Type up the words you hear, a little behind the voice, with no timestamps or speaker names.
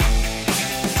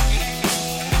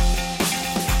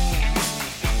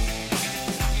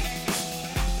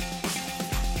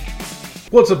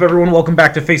What's up, everyone? Welcome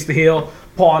back to Face the Heel.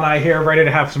 Paul and I here, ready to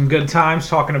have some good times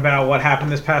talking about what happened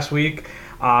this past week.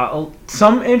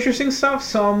 Some interesting stuff,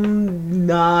 some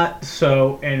not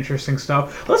so interesting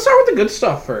stuff. Let's start with the good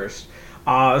stuff first.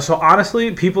 So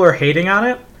honestly, people are hating on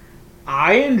it.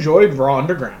 I enjoyed Raw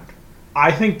Underground.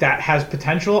 I think that has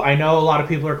potential. I know a lot of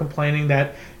people are complaining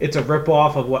that it's a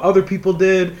ripoff of what other people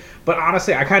did, but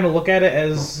honestly, I kind of look at it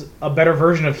as a better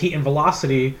version of Heat and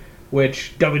Velocity,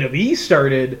 which WWE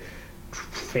started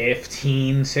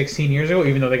 15, 16 years ago,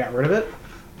 even though they got rid of it.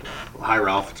 Well, hi,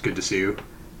 Ralph. It's good to see you.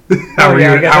 I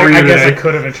guess I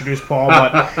could have introduced Paul,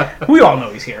 but we all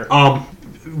know he's here.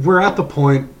 We're at the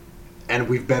point, and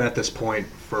we've been at this point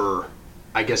for,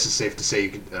 I guess it's safe to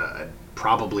say,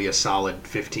 probably a solid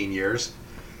 15 years.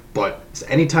 But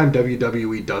anytime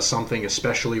WWE does something,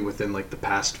 especially within like the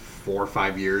past 4 or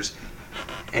 5 years,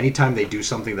 anytime they do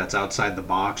something that's outside the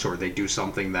box or they do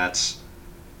something that's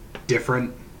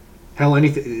different, hell,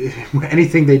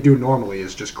 anything they do normally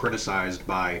is just criticized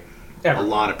by a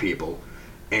lot of people.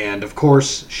 And of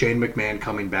course, Shane McMahon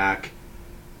coming back,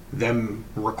 them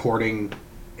recording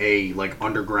a like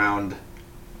underground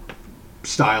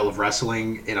style of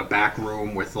wrestling in a back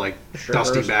room with like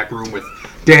dusty back room with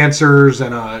dancers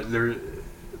and there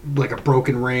like a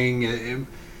broken ring.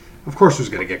 Of course, it was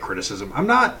going to get criticism.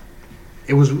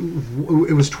 It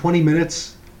was 20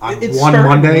 minutes on one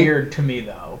Monday. It's weird to me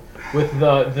though, with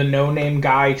the no-name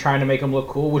guy trying to make him look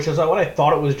cool, which is what I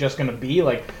thought it was just going to be,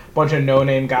 like a bunch of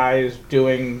no-name guys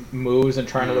doing moves and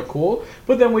trying to look cool.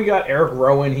 But then we got Eric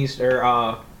Rowan.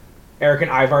 Eric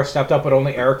and Ivar stepped up, but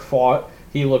only Eric fought.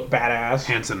 He looked badass.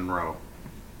 Hanson and Rowe,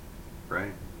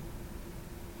 right?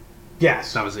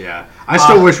 Yes. That was, yeah. I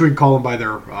still wish we'd call them by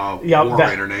their War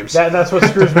Raider names. That's what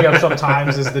screws me up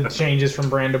sometimes, is the changes from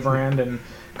brand to brand and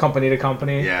company to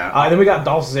company. Yeah. Then we got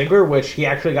Dolph Ziggler, which he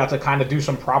actually got to kind of do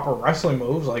some proper wrestling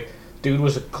moves. Like, dude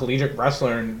was a collegiate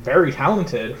wrestler and very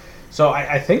talented. So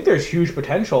I think there's huge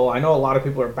potential. I know a lot of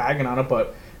people are bagging on it,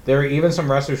 but there are even some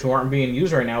wrestlers who aren't being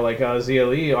used right now, like Zia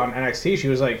Lee on NXT. She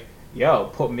was like,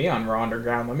 yo, put me on Raw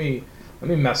Underground. Let me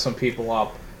mess some people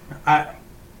up.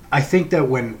 I think that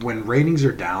when ratings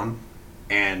are down,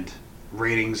 and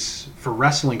ratings for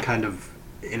wrestling kind of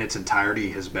in its entirety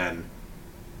has been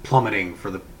plummeting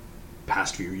for the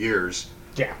past few years.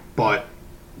 Yeah. But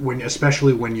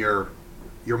especially when your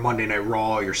Monday Night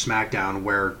Raw, your SmackDown,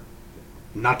 where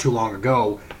not too long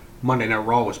ago Monday Night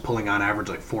Raw was pulling on average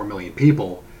like 4 million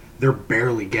people. They're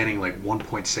barely getting like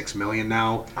 1.6 million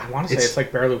now. I want to say it's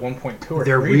like barely 1.2 or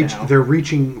 3 now. They're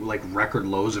reaching like record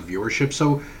lows of viewership,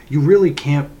 so you really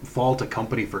can't fault a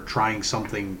company for trying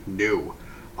something new.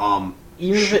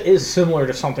 Even if it is similar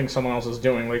to something someone else is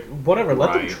doing, like whatever,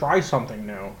 let them try something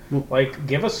new. Like,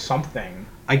 give us something.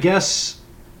 I guess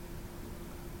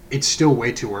it's still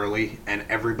way too early, and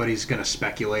everybody's going to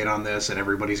speculate on this, and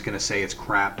everybody's going to say it's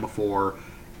crap before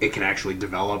it can actually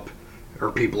develop.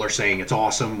 Or people are saying it's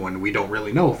awesome when we don't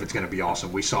really know if it's going to be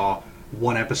awesome. We saw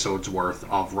one episode's worth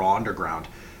of Raw Underground.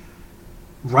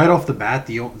 Right off the bat,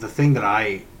 the thing that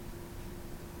I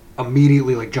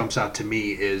immediately like jumps out to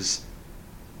me is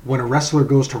when a wrestler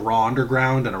goes to Raw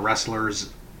Underground and a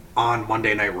wrestler's on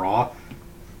Monday Night Raw,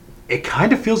 it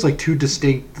kind of feels like two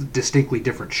distinctly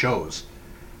different shows.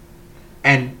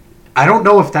 And I don't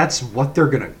know if that's what they're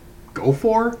going to go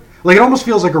for. Like, it almost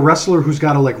feels like a wrestler who's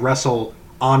got to like wrestle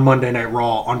on Monday Night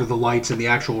Raw under the lights in the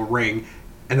actual ring,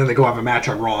 and then they go have a match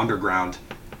on Raw Underground.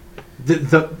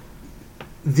 The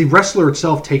wrestler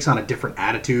itself takes on a different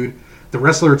attitude. The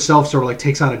wrestler itself sort of like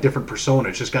takes on a different persona.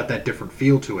 It's just got that different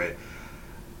feel to it.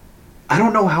 I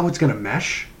don't know how it's going to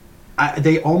mesh.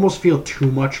 They almost feel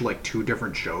too much like two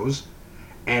different shows,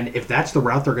 and if that's the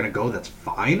route they're going to go, that's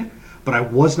fine. But I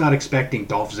was not expecting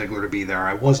Dolph Ziggler to be there.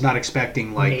 I was not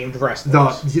expecting like named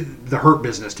wrestlers, the Hurt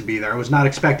Business to be there. I was not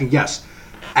expecting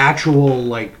actual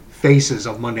like faces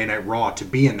of Monday Night Raw to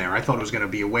be in there. I thought it was going to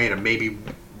be a way to maybe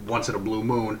once in a blue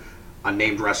moon a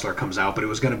named wrestler comes out, but it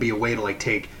was going to be a way to like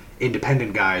take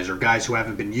independent guys or guys who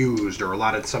haven't been used or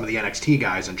some of the NXT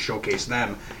guys and showcase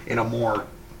them in a more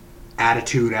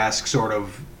attitude-esque sort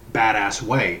of badass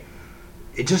way.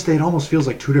 It almost feels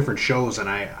like two different shows, and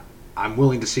I'm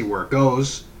willing to see where it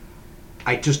goes.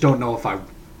 I just don't know if I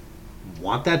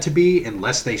want that to be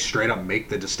unless they straight up make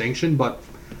the distinction, but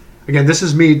again, this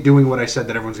is me doing what I said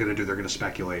that everyone's going to do. They're going to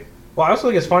speculate. Well, I also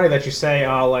think it's funny that you say,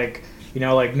 like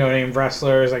no-name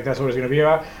wrestlers, like that's what it's going to be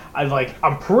about.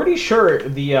 I'm pretty sure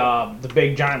the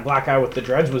big giant black guy with the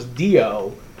dreads was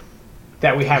Dio,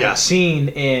 that we haven't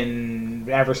seen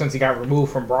ever since he got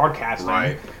removed from broadcasting.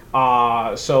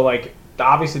 Right. So like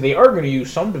obviously they are going to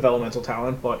use some developmental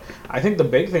talent, but I think the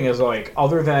big thing is like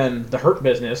other than the Hurt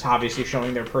Business, obviously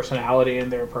showing their personality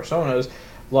and their personas,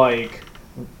 like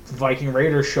Viking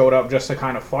Raiders showed up just to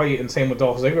kind of fight, and same with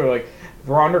Dolph Ziggler. Like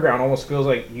Raw Underground almost feels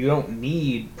like you don't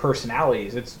need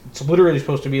personalities. It's literally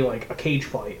supposed to be like a cage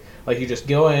fight. Like you just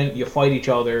go in, you fight each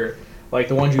other, like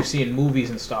the ones you see in movies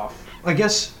and stuff. I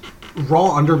guess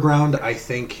Raw Underground, I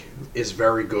think, is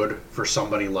very good for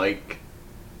somebody like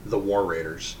the War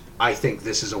Raiders. I think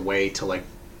this is a way to like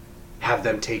have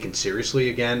them taken seriously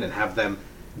again and have them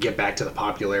get back to the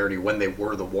popularity when they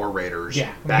were the War Raiders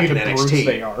back in NXT.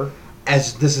 They are.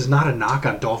 As this is not a knock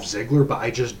on Dolph Ziggler, but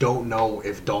I just don't know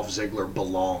if Dolph Ziggler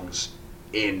belongs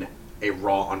in a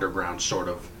Raw Underground sort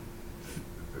of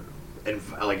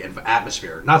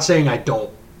atmosphere. Not saying I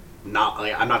don't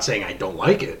I'm not saying I don't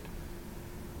like it,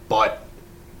 but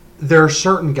there are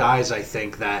certain guys I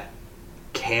think that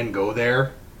can go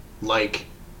there, like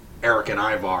Eric and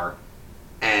Ivar,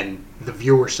 and the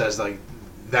viewer says like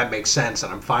that makes sense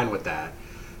and I'm fine with that.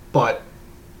 But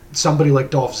somebody like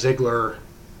Dolph Ziggler,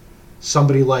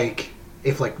 somebody like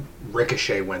if like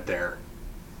Ricochet went there,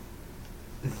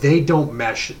 they don't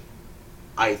mesh,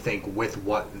 I think, with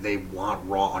what they want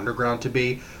Raw Underground to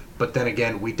be. But then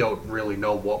again, we don't really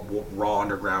know what Raw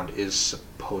Underground is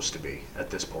supposed to be at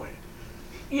this point.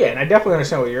 Yeah, and I definitely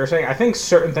understand what you're saying. I think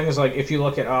certain things, like if you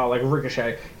look at like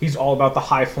Ricochet, he's all about the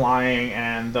high flying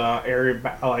and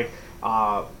aeriatics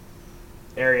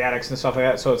and stuff like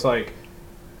that. So it's like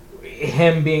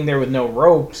him being there with no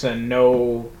ropes and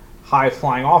no high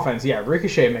flying offense. Yeah,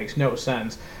 Ricochet makes no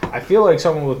sense. I feel like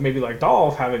someone with maybe like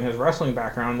Dolph having his wrestling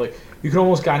background, like you can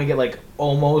almost kind of get like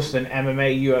almost an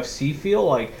MMA UFC feel.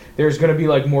 Like there's going to be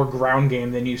like more ground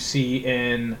game than you see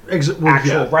in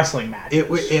actual wrestling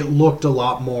matches. It looked a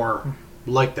lot more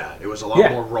like that. It was a lot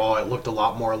more raw. It looked a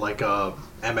lot more like a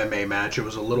MMA match. It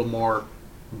was a little more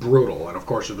brutal, and of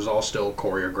course it was all still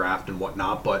choreographed and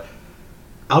whatnot. But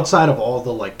outside of all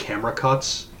the like camera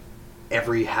cuts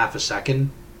every half a second,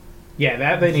 yeah,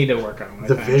 that they need to work on.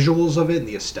 The visuals of it and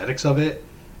the aesthetics of it,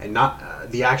 and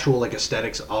not the actual like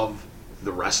aesthetics of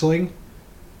the wrestling,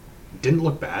 didn't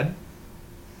look bad.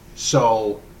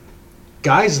 So,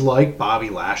 guys like Bobby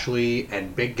Lashley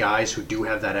and big guys who do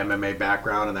have that MMA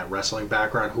background and that wrestling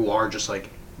background, who are just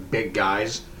like big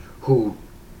guys who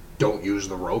don't use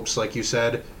the ropes, like you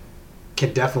said,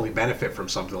 can definitely benefit from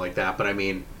something like that. But I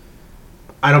mean,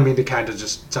 I don't mean to kind of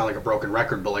just sound like a broken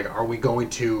record, but like, are we going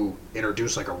to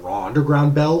introduce like a Raw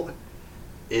Underground belt?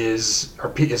 Is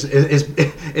Hurt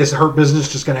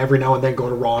Business just going to every now and then go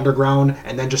to Raw Underground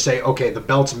and then just say, okay, the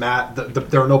belts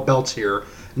there are no belts here.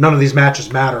 None of these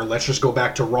matches matter. Let's just go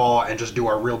back to Raw and just do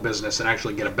our real business and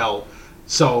actually get a belt.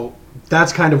 So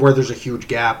that's kind of where there's a huge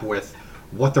gap with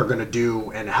what they're going to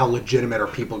do and how legitimate are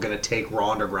people going to take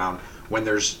Raw Underground when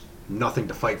there's nothing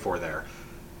to fight for there.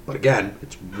 But again,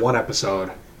 it's one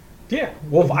episode. Yeah,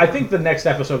 well, I think the next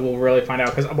episode we'll really find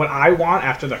out, because what I want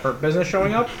after the Hurt Business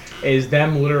showing up is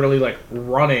them literally like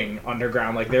running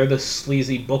underground, like they're the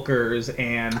sleazy bookers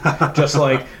and just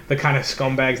like the kind of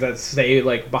scumbags that stay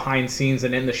like behind scenes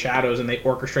and in the shadows and they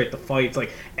orchestrate the fights.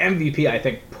 Like MVP, I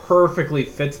think perfectly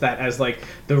fits that as like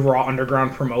the Raw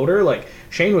Underground promoter. Like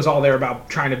Shane was all there about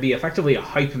trying to be effectively a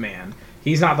hype man.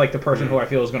 He's not like the person who I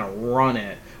feel is going to run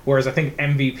it. Whereas I think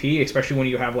MVP, especially when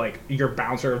you have like your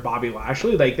bouncer of Bobby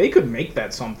Lashley, like they could make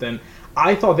that something.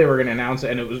 I thought they were going to announce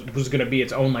it and it was going to be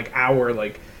its own like hour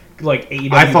like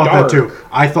AEW. I thought Dark. that too.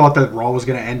 I thought that Raw was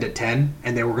going to end at 10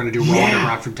 and they were going to do Raw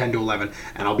Underground from 10 to 11.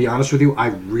 And I'll be honest with you, I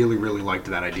really, really liked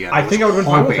that idea. I think I would have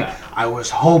been fine with that. I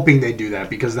was hoping they'd do that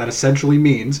because that essentially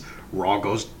means Raw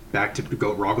goes down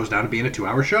to being a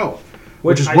 2-hour show,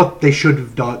 which is what they should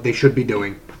have done. They should be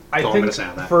doing. I think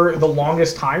for the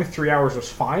longest time, 3 hours was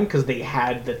fine because they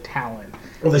had the talent.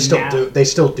 Well, they still do. They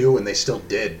still do, and they still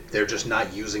did. They're just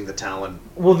not using the talent.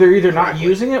 Well, they're either not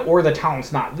using it, or the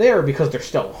talent's not there because they're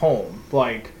still home.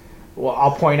 Like, well,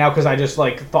 I'll point out because I just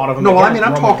like thought of them. No, I mean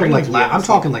I'm talking like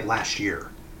last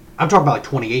year. I'm talking about like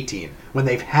 2018 when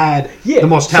they've had the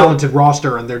most talented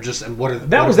roster, and they're just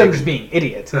that was them just being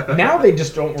idiots. Now they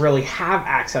just don't really have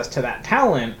access to that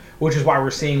talent, which is why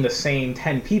we're seeing the same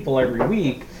 10 people every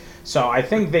week. So I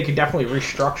think they could definitely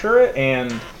restructure it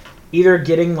and either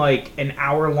getting like an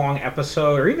hour-long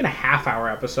episode or even a half-hour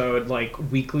episode like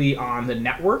weekly on the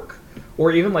network,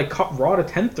 or even like cut Raw to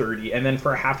 10:30 and then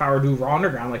for a half-hour do Raw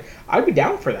Underground. Like I'd be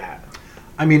down for that.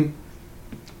 I mean,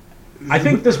 I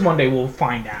think this Monday we'll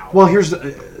find out. Well, here's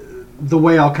the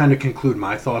way I'll kind of conclude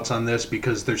my thoughts on this,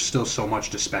 because there's still so much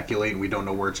to speculate and we don't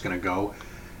know where it's going to go.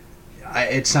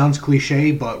 It sounds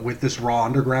cliche, but with this Raw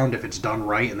Underground, if it's done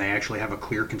right and they actually have a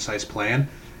clear, concise plan,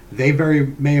 they very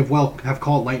may have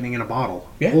caught lightning in a bottle.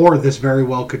 Yeah. Or this very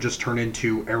well could just turn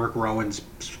into Eric Rowan's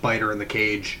Spider in the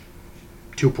Cage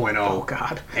 2.0. Oh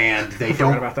God! And they I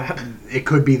don't. forgot about that. It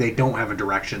could be they don't have a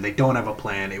direction. They don't have a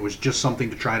plan. It was just something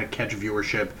to try to catch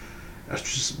viewership,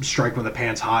 strike when the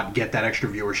pan's hot, get that extra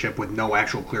viewership with no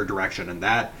actual clear direction. And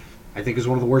that, I think, is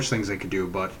one of the worst things they could do.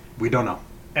 But we don't know.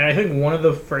 And I think one of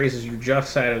the phrases you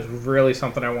just said is really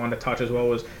something I wanted to touch as well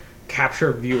was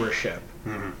capture viewership.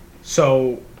 Mm-hmm.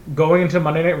 So going into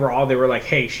Monday Night Raw, they were like,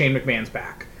 hey, Shane McMahon's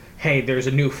back. Hey, there's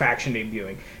a new faction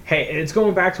debuting. Hey, and it's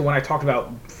going back to when I talked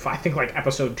about, I think like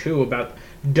episode 2, about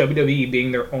WWE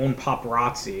being their own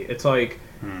paparazzi. It's like,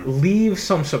 leave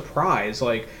some surprise.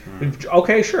 Like,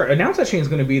 okay, sure, announce that Shane's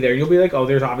going to be there. You'll be like, oh,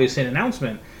 there's obviously an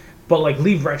announcement. But like,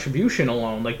 leave Retribution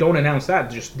alone. Like, don't announce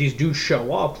that. Just these dudes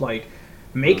show up. Like,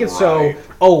 make it so,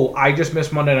 oh, I just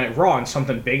missed Monday Night Raw and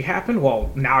something big happened.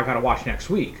 Well, now I got to watch next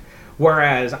week.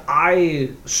 Whereas I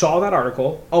saw that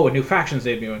article, oh, a new faction's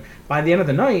debuting. By the end of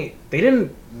the night, they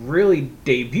didn't really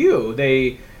debut.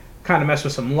 They kind of messed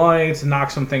with some lights,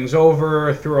 knocked some things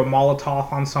over, threw a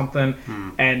Molotov on something,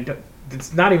 and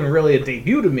it's not even really a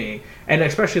debut to me. And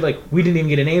especially, like, we didn't even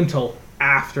get a name till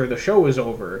after the show was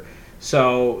over.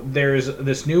 So there's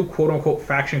this new quote-unquote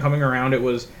faction coming around. It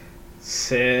was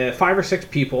 5 or 6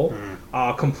 people,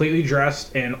 completely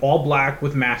dressed in all black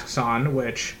with masks on,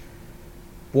 which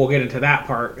we'll get into that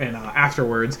part and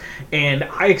afterwards. And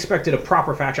I expected a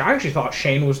proper faction. I actually thought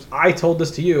Shane was, I told this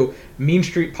to you, Mean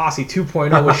Street Posse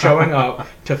 2.0 was showing up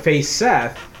to face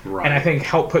Seth, and I think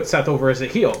help put Seth over as a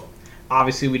heel.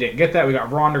 Obviously, we didn't get that. We got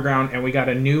Raw Underground, and we got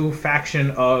a new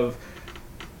faction of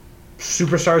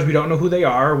superstars. We don't know who they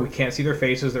are. We can't see their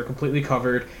faces. They're completely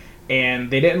covered. And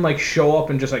they didn't like show up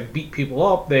and just like beat people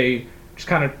up. They just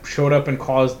kind of showed up and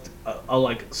caused a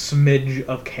like smidge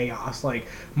of chaos. Like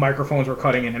microphones were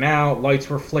cutting in and out, lights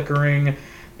were flickering.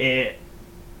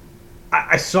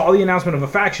 I saw the announcement of a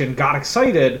faction, got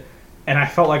excited, and I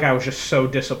felt like I was just so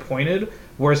disappointed.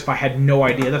 Whereas if I had no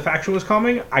idea the faction was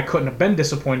coming, I couldn't have been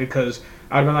disappointed because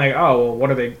I'd have been like, oh, well,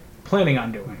 what are they planning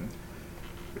on doing?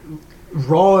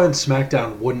 Raw and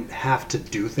SmackDown wouldn't have to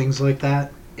do things like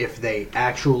that if they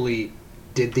actually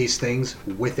did these things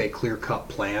with a clear-cut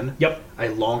plan. Yep. A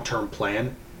long-term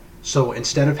plan. So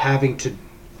instead of having to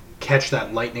catch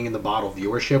that lightning in the bottle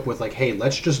viewership with like, hey,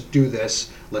 let's just do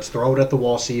this, let's throw it at the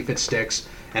wall, see if it sticks,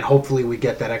 and hopefully we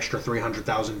get that extra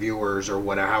 300,000 viewers or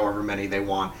whatever, however many they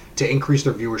want, to increase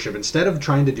their viewership. Instead of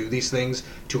trying to do these things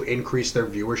to increase their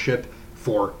viewership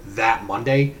for that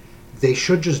Monday, they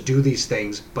should just do these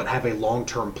things but have a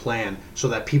long-term plan so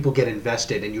that people get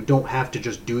invested and you don't have to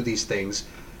just do these things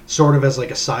sort of as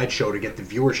like a sideshow to get the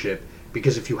viewership.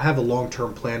 Because if you have a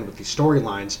long-term plan with these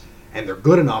storylines and they're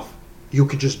good enough, you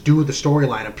could just do the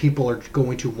storyline and people are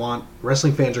going to want,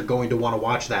 wrestling fans are going to want to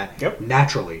watch that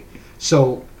naturally.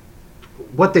 So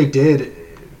what they did,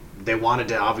 they wanted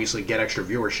to obviously get extra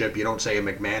viewership. You don't say a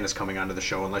McMahon is coming onto the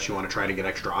show unless you want to try to get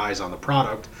extra eyes on the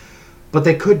product. But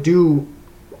they could do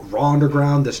Raw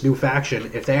Underground, this new faction,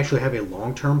 if they actually have a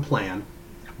long-term plan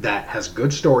that has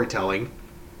good storytelling,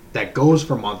 that goes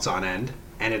for months on end,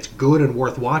 and it's good and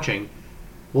worth watching,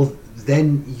 well,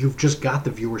 then you've just got the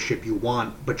viewership you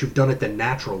want, but you've done it the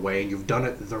natural way, and you've done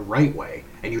it the right way.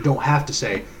 And you don't have to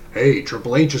say, hey,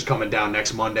 Triple H is coming down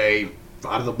next Monday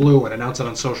out of the blue and announce it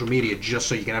on social media just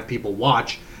so you can have people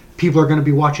watch. People are going to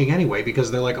be watching anyway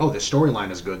because they're like, oh, this storyline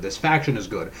is good, this faction is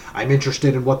good. I'm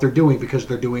interested in what they're doing because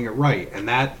they're doing it right. And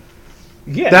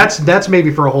that's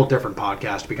maybe for a whole different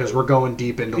podcast because we're going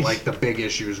deep into like the big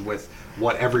issues with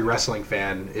what every wrestling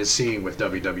fan is seeing with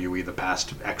WWE the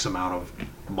past X amount of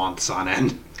months on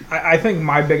end. I think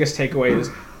my biggest takeaway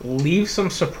is leave some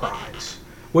surprise.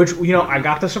 Which, you know, I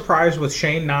got the surprise with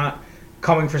Shane not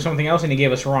coming for something else and he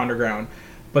gave us Raw Underground.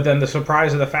 But then the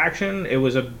surprise of the faction, it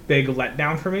was a big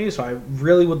letdown for me. So I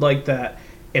really would like that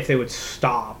if they would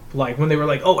stop. Like when they were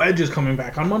like, oh, Edge is coming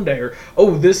back on Monday. Or,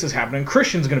 oh, this is happening.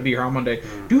 Christian's going to be here on Monday.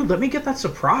 Dude, let me get that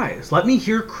surprise. Let me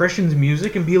hear Christian's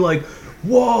music and be like,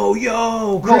 whoa,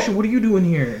 yo, Christian, what are you doing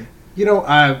here? You know,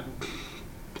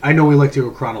 I know we like to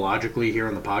go chronologically here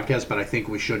on the podcast, but I think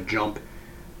we should jump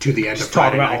to the end Just of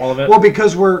Friday talk about night. all of it. Well,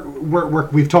 because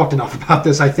we've talked enough about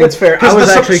this. I think that's fair. I was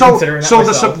actually considering that so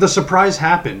myself. the surprise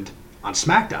happened on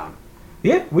SmackDown.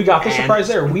 Yeah, we got the surprise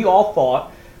there. We all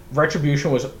thought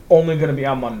Retribution was only going to be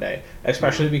on Monday,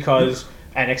 especially because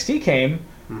NXT came.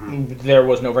 There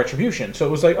was no Retribution, so it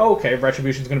was like, oh, okay,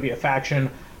 Retribution's going to be a faction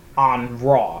on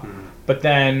Raw. But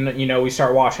then, you know, we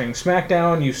start watching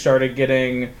SmackDown. You started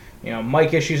getting, you know,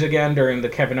 mic issues again during the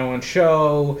Kevin Owens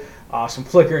show. Some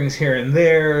flickerings here and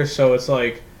there. So it's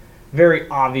like very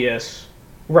obvious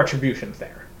Retribution's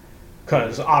there.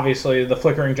 because obviously the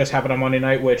flickering just happened on Monday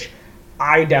night, which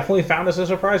I definitely found as a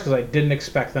surprise because I didn't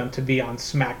expect them to be on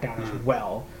SmackDown as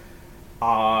well.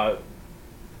 But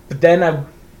then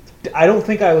I don't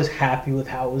think I was happy with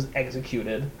how it was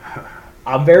executed.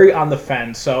 I'm very on the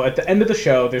fence. So at the end of the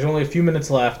show, there's only a few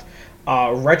minutes left.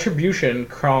 Retribution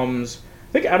comes,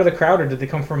 I think, out of the crowd, or did they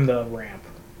come from the ramp?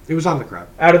 It was on the crowd.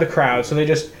 Out of the crowd. So they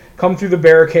just come through the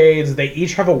barricades. They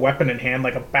each have a weapon in hand,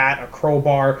 like a bat, a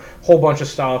crowbar, whole bunch of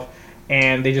stuff,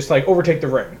 and they just overtake the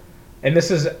ring. And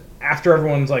this is after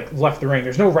everyone's left the ring.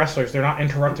 There's no wrestlers. They're not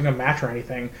interrupting a match or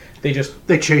anything. They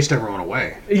chased everyone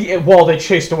away. Yeah, well, they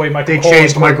chased away Michael Cole. They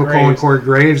chased Michael Cole and Corey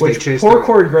Graves. Poor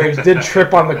Corey Graves did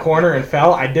trip on the corner and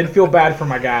fell. I did feel bad for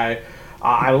my guy.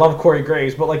 I love Corey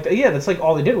Graves, but that's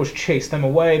all they did was chase them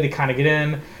away. They kind of get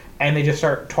in, and they just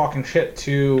start talking shit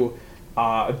to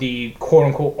the quote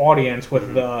unquote audience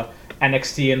with the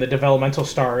NXT and the developmental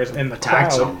stars in the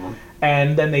crowd.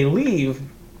 And then they leave,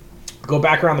 go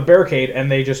back around the barricade,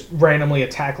 and they just randomly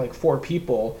attack 4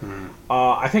 people.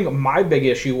 I think my big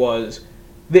issue was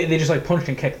they just punched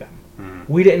and kicked them.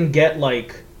 We didn't get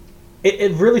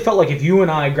it really felt like if you and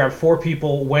I grabbed 4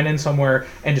 people, went in somewhere,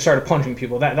 and just started punching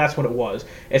people. That's what it was.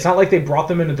 It's not like they brought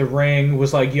them into the ring,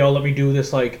 was yo, let me do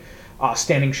this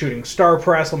standing shooting star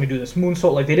press, let me do this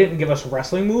moonsault. They didn't give us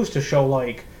wrestling moves to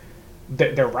show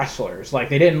they're wrestlers.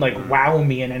 They didn't wow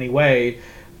me in any way.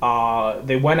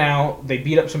 They went out, they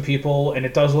beat up some people, and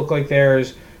it does look like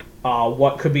there's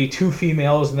what could be 2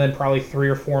 females and then probably 3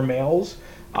 or 4 males.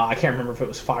 I can't remember if it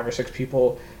was 5 or 6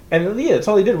 people. And that's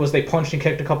all they did was they punched and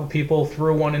kicked a couple people,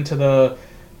 threw one into the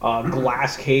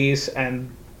glass case,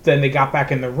 and then they got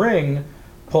back in the ring,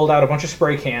 pulled out a bunch of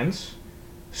spray cans,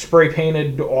 spray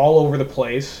painted all over the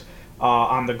place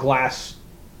on the glass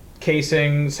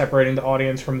casing, separating the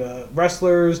audience from the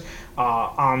wrestlers.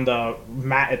 On the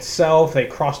mat itself, they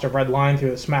crossed a red line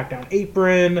through the SmackDown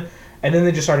apron, and then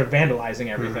they just started vandalizing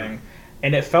everything.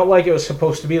 And it felt like it was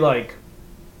supposed to be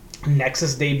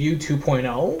Nexus debut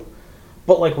 2.0,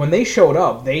 but when they showed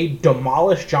up, they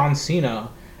demolished John Cena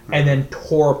and then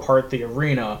tore apart the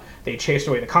arena. They chased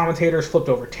away the commentators, flipped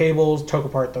over tables, took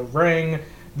apart the ring.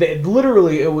 It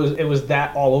was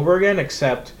that all over again,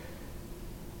 except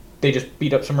they just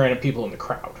beat up some random people in the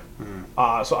crowd.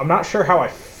 So I'm not sure how I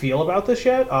feel about this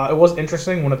yet. It was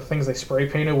interesting. One of the things they spray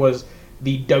painted was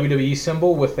the WWE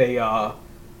symbol with a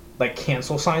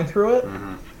cancel sign through it.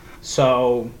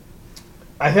 So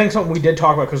I think something we did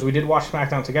talk about, because we did watch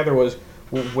SmackDown together, was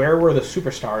where were the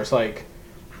superstars?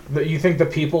 You think the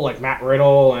people like Matt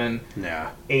Riddle and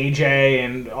AJ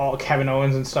and all Kevin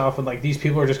Owens and stuff, and these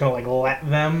people are just gonna let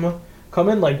them come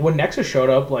in? When Nexus showed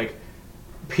up,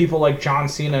 people like John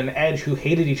Cena and Edge, who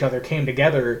hated each other, came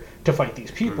together to fight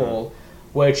these people,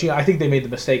 which I think they made the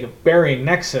mistake of burying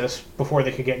Nexus before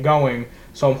they could get going.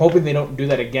 So I'm hoping they don't do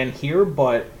that again here.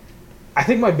 But I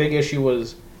think my big issue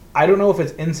was, I don't know if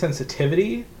it's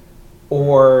insensitivity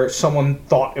or someone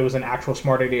thought it was an actual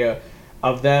smart idea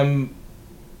of them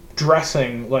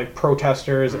dressing like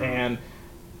protesters and,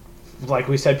 like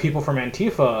we said, people from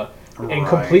Antifa in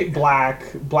complete black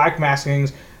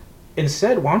maskings.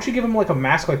 Instead, why don't you give them a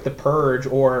mask like The Purge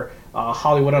or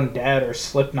Hollywood Undead or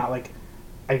Slipknot?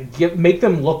 Make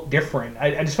them look different.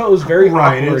 I just felt it was very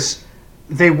awkward.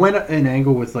 They went an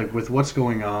angle with what's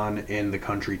going on in the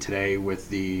country today with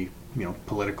the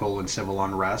political and civil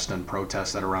unrest and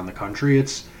protests that are around the country.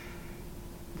 It's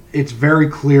very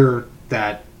clear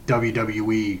that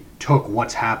WWE took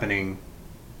what's happening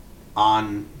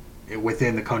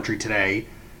within the country today,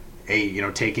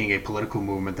 taking a political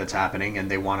movement that's happening, and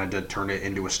they wanted to turn it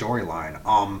into a storyline.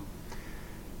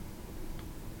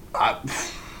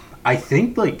 I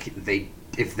think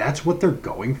if that's what they're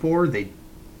going for, they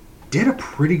did a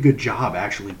pretty good job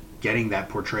actually getting that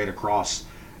portrayed across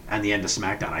at the end of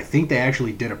SmackDown. I think they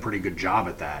actually did a pretty good job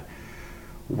at that.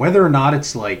 Whether or not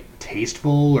it's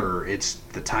tasteful or it's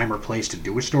the time or place to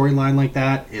do a storyline like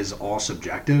that is all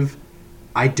subjective.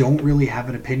 I don't really have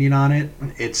an opinion on it.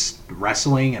 It's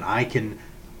wrestling, and I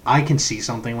can see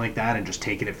something like that and just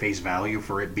take it at face value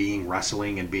for it being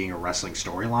wrestling and being a wrestling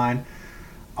storyline.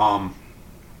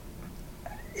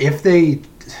 If they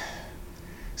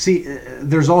see,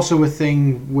 there's also a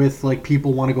thing with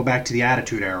people want to go back to the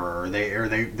Attitude Era, or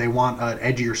they want an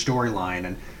edgier storyline,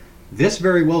 and this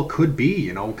very well could be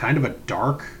kind of a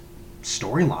dark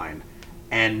storyline,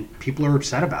 and people are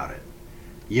upset about it.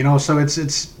 So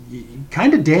it's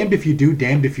kind of damned if you do,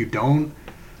 damned if you don't.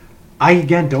 I,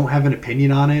 again, don't have an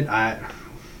opinion on it.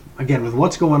 Again, with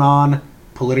what's going on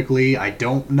politically, I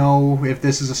don't know if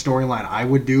this is a storyline I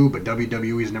would do, but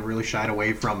WWE's never really shied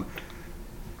away from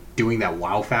doing that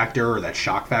wow factor or that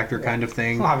shock factor kind of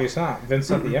thing. Well, obviously not. Vince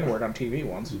said the N-word on TV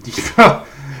once.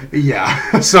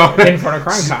 Yeah. So in front of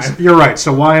Crime Time. You're right.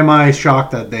 So why am I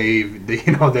shocked that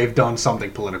they've done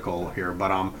something political here?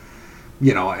 But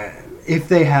if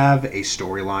they have a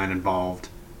storyline involved,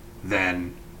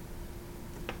 then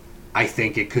I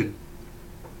think it could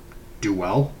do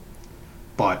well.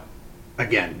 But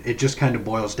again, it just kind of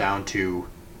boils down to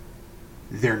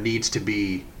there needs to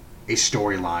be a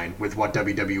storyline with what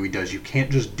WWE does. You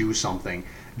can't just do something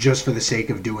just for the sake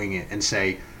of doing it and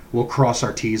say, we'll cross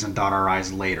our T's and dot our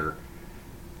I's later.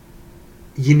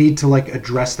 You need to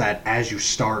address that as you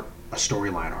start a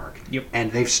storyline arc. Yep.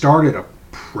 And they've started a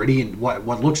pretty, what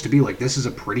looks to be this is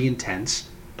a pretty intense,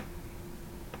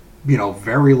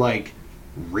 very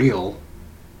real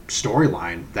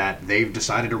storyline that they've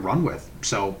decided to run with.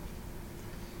 So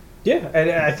yeah, and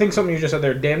I think something you just said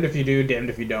there, damned if you do, damned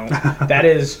if you don't. That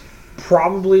is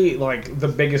probably the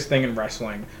biggest thing in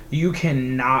wrestling. You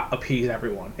cannot appease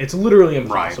everyone. It's literally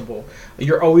impossible. Right.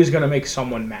 You're always going to make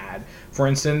someone mad. For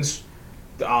instance,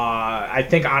 I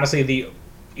think honestly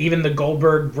even the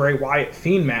Goldberg Bray Wyatt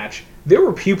Fiend match, there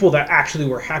were people that actually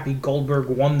were happy Goldberg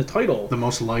won the title. The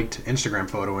most liked Instagram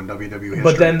photo in WWE history.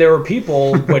 But then there were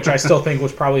people, which I still think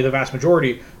was probably the vast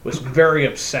majority, was very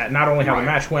upset. Not only how the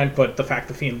match went, but the fact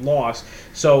the Fiend lost.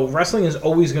 So wrestling is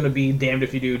always going to be damned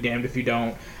if you do, damned if you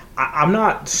don't. I'm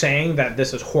not saying that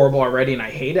this is horrible already and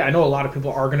I hate it. I know a lot of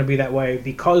people are going to be that way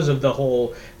because of the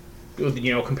whole,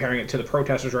 comparing it to the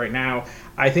protesters right now.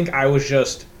 I think I was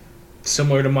just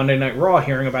similar to Monday Night Raw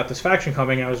hearing about this faction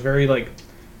coming. I was very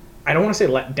I don't want to say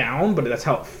let down, but that's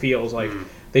how it feels.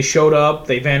 They showed up,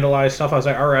 they vandalized stuff. I was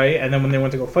like, all right. And then when they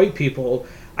went to go fight people,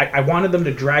 I wanted them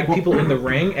to drag people in the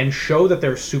ring and show that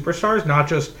they're superstars, not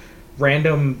just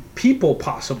random people,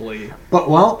 possibly.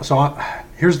 But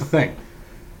here's the thing.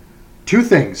 Two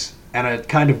things, and a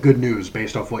kind of good news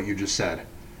based off what you just said.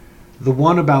 The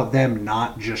one about them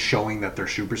not just showing that they're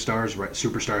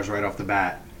superstars right off the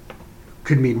bat,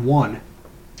 could mean one,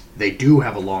 they do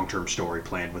have a long-term story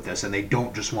planned with this, and they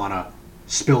don't just want to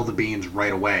spill the beans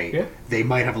right away. Yeah. They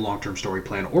might have a long-term story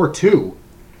plan. Or two,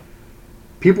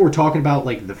 people were talking about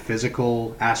the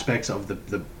physical aspects of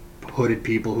the hooded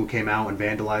people who came out and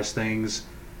vandalized things.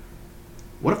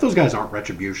 What if those guys aren't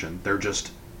Retribution? They're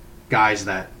just guys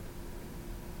that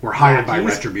were hired by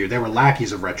Retribution. They were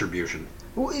lackeys of Retribution.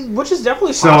 Which is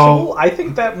definitely possible. I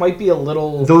think that might be a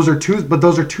little... Those are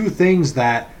two things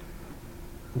that...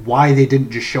 Why they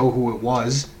didn't just show who it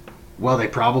was? Well, they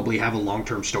probably have a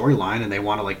long-term storyline and they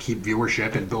want to keep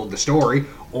viewership and build the story,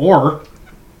 or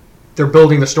they're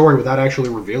building the story without actually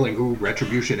revealing who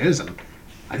Retribution is. And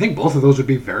I think both of those would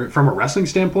be from a wrestling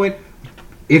standpoint,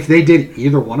 if they did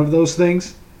either one of those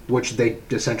things, which they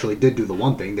essentially did do the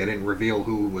one thing, they didn't reveal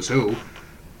who was who. I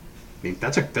mean,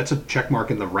 that's a check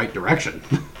mark in the right direction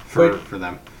for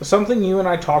them. Something you and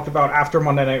I talked about after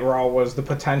Monday Night Raw was the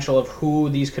potential of who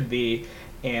these could be.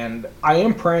 And I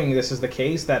am praying this is the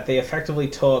case, that they effectively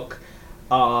took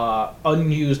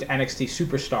unused NXT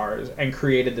superstars and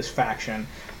created this faction.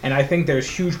 And I think there's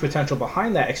huge potential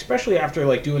behind that, especially after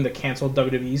doing the canceled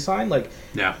WWE sign.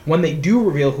 When they do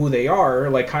reveal who they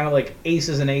are, kind of like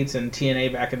Aces and Eights and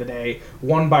TNA back in the day,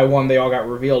 one by one they all got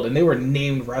revealed, and they were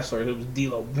named wrestlers. It was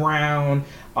D'Lo Brown,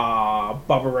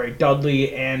 Bubba Ray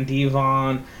Dudley, and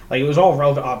Devon. It was all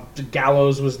relevant.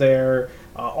 Gallows was there.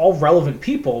 All relevant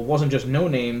people, wasn't just no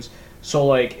names.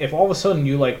 So if all of a sudden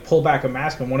you pull back a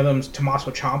mask and one of them's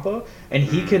Tommaso Ciampa and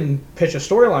he can pitch a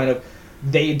storyline of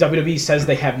WWE says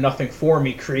they have nothing for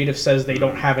me, creative says they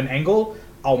don't have an angle,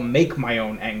 I'll make my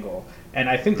own angle. And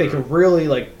I think they could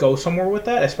really go somewhere with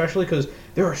that, especially because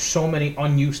there are so many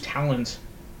unused talents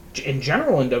in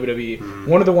general in WWE.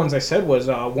 One of the ones I said was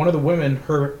one of the women,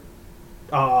 her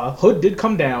hood did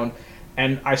come down,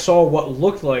 and I saw what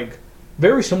looked like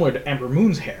very similar to Ember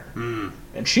Moon's hair.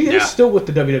 And she is still with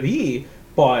the WWE,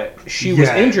 but she was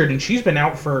injured, and she's been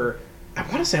out for, I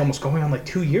want to say, almost going on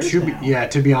 2 years now.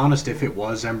 To be honest, if it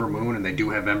was Ember Moon, and they do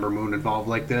have Ember Moon involved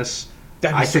like this,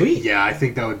 that'd be sweet. I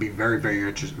think that would be very,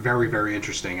 very, very, very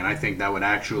interesting, and I think that would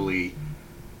actually...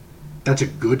 That's a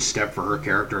good step for her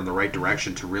character in the right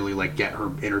direction to really get her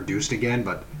introduced again,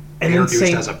 but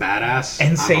introduced as a badass.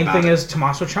 And same thing as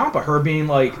Tommaso Ciampa, her being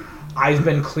I've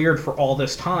been cleared for all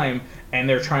this time, and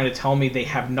they're trying to tell me they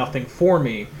have nothing for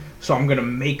me, so I'm going to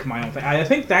make my own thing. I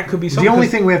think that could be something... The only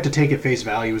thing we have to take at face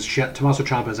value is Tommaso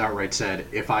Ciampa has outright said,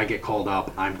 if I get called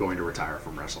up, I'm going to retire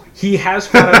from wrestling. He has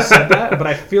flat out said that, but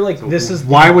I feel like this is...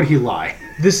 Why would he lie?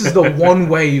 This is the one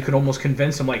way you can almost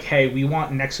convince him, hey, we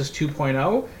want Nexus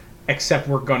 2.0, except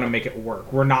we're going to make it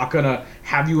work. We're not going to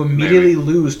have you immediately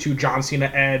lose to John Cena,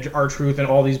 Edge, R-Truth, and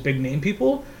all these big name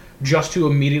people. just to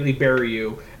immediately bury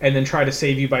you and then try to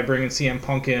save you by bringing CM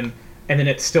Punk in, and then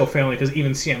it's still failing because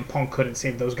even CM Punk couldn't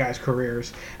save those guys'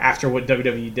 careers after what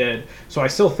WWE did. So I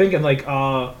still think,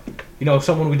 and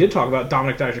someone we did talk about,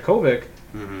 Dominik Dijakovic,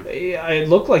 it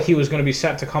looked like he was going to be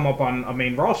set to come up on a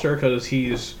main roster because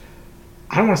he's,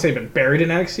 I don't want to say been buried in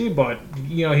NXT, but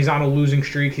he's on a losing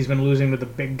streak. He's been losing to the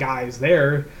big guys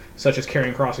there, such as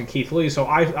Karrion Kross and Keith Lee. So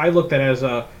I looked at it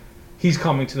as he's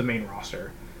coming to the main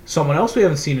roster. Someone else we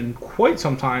haven't seen in quite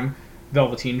some time,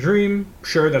 Velveteen Dream.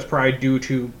 Sure, that's probably due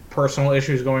to personal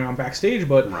issues going on backstage,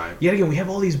 but yet again, we have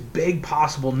all these big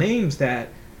possible names that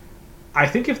I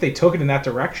think if they took it in that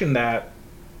direction, that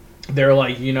they're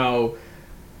like,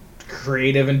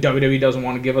 creative and WWE doesn't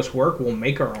want to give us work, we'll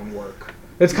make our own work.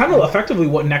 It's kind of effectively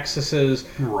what Nexus's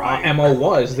MO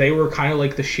was. They were kind of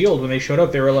like the Shield when they showed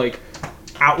up. They were like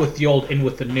out with the old, in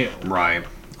with the new. Right.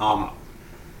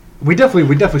 We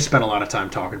definitely spent a lot of time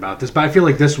talking about this, but I feel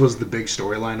like this was the big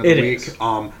storyline of the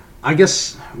week. I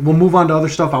guess we'll move on to other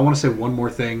stuff. I want to say one more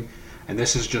thing, and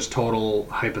this is just total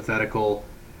hypothetical.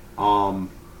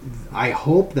 I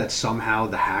hope that somehow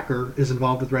the hacker is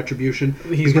involved with Retribution.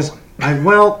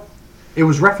 It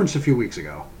was referenced a few weeks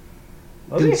ago.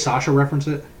 Didn't Sasha reference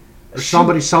it? Or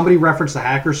somebody referenced the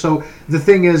hacker. So the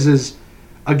thing is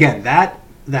again, that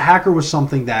the hacker was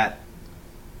something that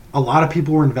a lot of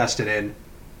people were invested in.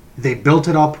 They built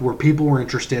it up where people were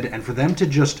interested, and for them to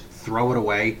just throw it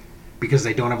away because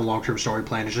they don't have a long-term story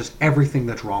plan is just everything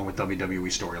that's wrong with WWE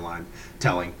storyline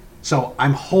telling. So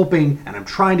I'm hoping, and I'm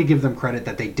trying to give them credit,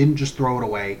 that they didn't just throw it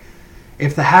away.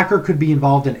 If the hacker could be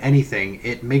involved in anything,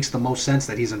 it makes the most sense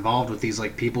that he's involved with these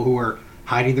people who are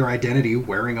hiding their identity,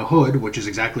 wearing a hood, which is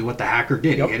exactly what the hacker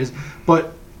did. Yep.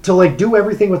 But to do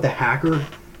everything with the hacker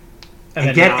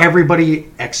and get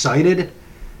everybody excited,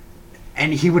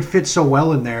 and he would fit so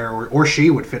well in there, or she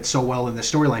would fit so well in the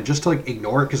storyline, just to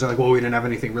ignore it because they're like, well, we didn't have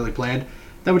anything really planned.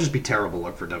 That would just be terrible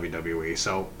look for WWE.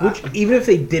 So, even if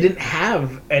they didn't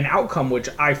have an outcome, which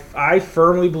I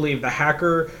firmly believe the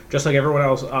hacker, just like everyone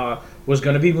else, was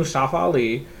going to be Mustafa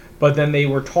Ali, but then they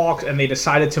were talked and they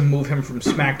decided to move him from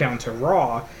SmackDown to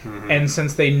Raw, and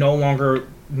since they no longer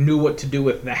knew what to do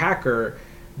with the hacker,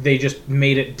 they just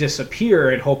made it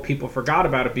disappear and hope people forgot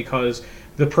about it because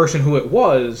the person who it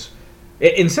was,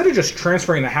 instead of just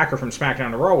transferring the hacker from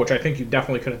SmackDown to Raw, which I think you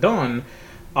definitely could have done,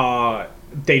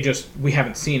 we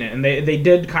haven't seen it. And they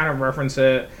did kind of reference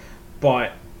it,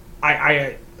 but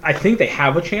I think they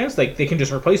have a chance. They can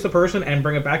just replace the person and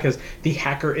bring it back as the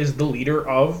hacker is the leader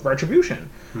of Retribution,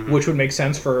 which would make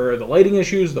sense for the lighting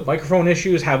issues, the microphone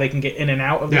issues, how they can get in and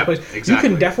out of the place. Exactly. You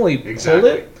can definitely pull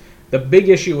it. The big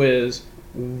issue is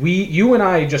you and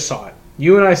I just saw it.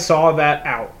 You and I saw that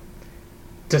out.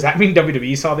 Does that mean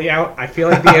WWE saw the out? I feel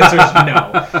like the answer is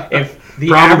no. If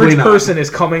the average person is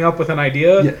coming up with an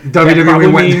idea,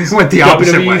 WWE went the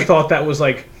opposite way. WWE thought that was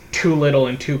too little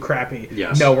and too crappy.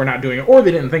 Yes. No, we're not doing it, or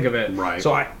they didn't think of it. Right.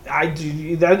 So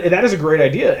that is a great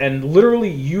idea, and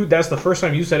literally that's the first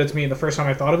time you said it to me, and the first time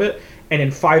I thought of it, and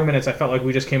in 5 minutes I felt like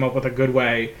we just came up with a good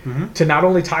way to not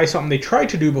only tie something they tried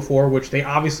to do before, which they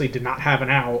obviously did not have an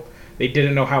out. They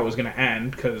didn't know how it was going to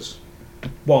end because,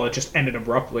 well, it just ended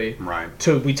abruptly. Right.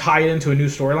 We tie it into a new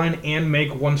storyline and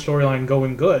make one storyline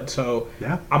going good. So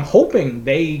yeah. I'm hoping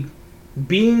they,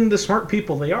 being the smart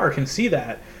people they are, can see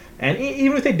that. And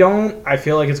even if they don't, I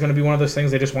feel like it's going to be one of those things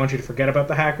they just want you to forget about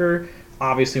the hacker.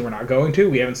 Obviously, we're not going to.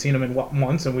 We haven't seen him in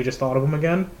months, and we just thought of him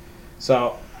again.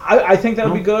 So I think that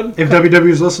would be good. If WWE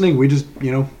is listening, we just,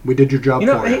 we did your job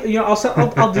for you. Hey, I'll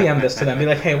DM this to them. Be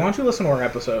like, hey, why don't you listen to our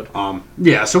episode?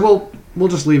 Yeah, so we'll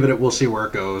just leave it. We'll see where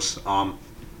it goes.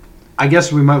 I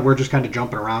guess we're just kind of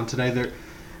jumping around today.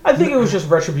 I think it was just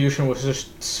Retribution was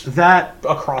just that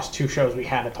across two shows we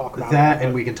had to talk about. That,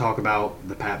 and we can talk about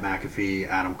the Pat McAfee,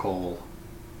 Adam Cole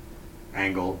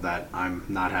angle that I'm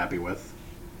not happy with.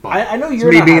 But I know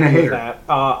you're not happy with that.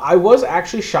 I was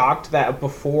actually shocked that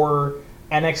before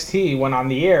NXT went on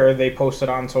the air, they posted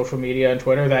on social media and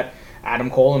Twitter that Adam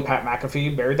Cole and Pat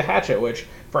McAfee buried the hatchet, which,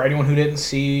 for anyone who didn't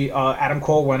see, Adam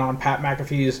Cole went on Pat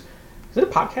McAfee's, is it a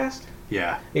podcast?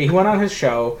 Yeah. He went on his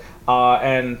show,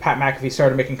 and Pat McAfee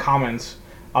started making comments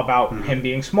about him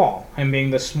being small, him being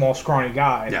this small, scrawny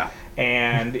guy. Yeah.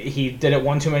 And he did it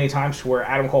one too many times to where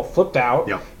Adam Cole flipped out.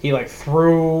 Yep. He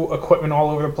threw equipment all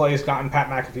over the place, got in Pat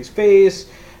McAfee's face,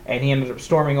 and he ended up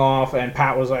storming off, and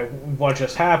Pat was like, what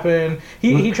just happened?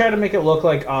 He tried to make it look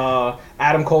like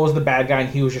Adam Cole was the bad guy and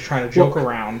he was just trying to joke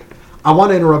around. I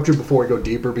want to interrupt you before we go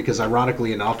deeper because,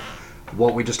 ironically enough,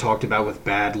 what we just talked about with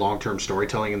bad long-term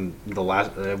storytelling in the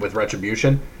last with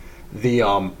Retribution,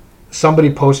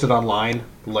 somebody posted online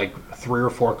 3 or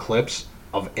 4 clips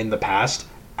of, in the past,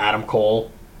 Adam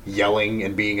Cole yelling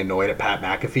and being annoyed at Pat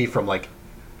McAfee from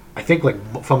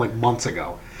from months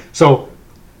ago. So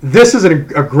this is a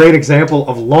great example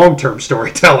of long-term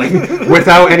storytelling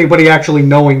without anybody actually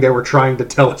knowing they were trying to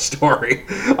tell a story.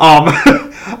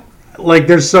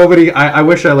 There's so many. I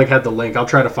wish I had the link. I'll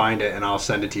try to find it and I'll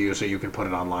send it to you so you can put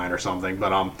it online or something.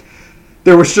 But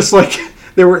there was just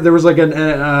there was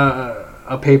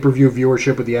a pay-per-view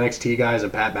viewership with the NXT guys,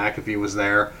 and Pat McAfee was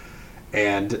there,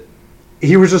 and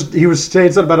he was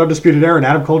saying something about Undisputed Era, and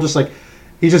Adam Cole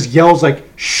he just yells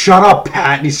 "Shut up,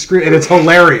 Pat!" and he screams, and it's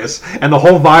hilarious. And the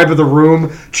whole vibe of the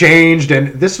room changed, and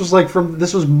this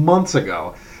was months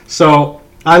ago. So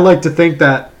I like to think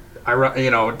that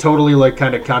totally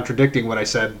kind of contradicting what I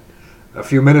said a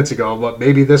few minutes ago, but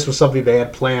maybe this was something they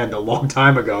had planned a long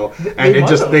time ago, and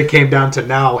they came down to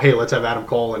now. Hey, let's have Adam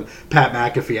Cole and Pat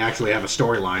McAfee actually have a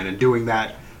storyline, and doing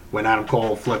that when Adam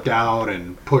Cole flipped out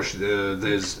and pushed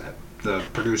the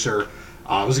producer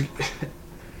was.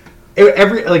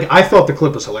 I thought the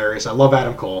clip was hilarious. I love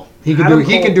Adam Cole. He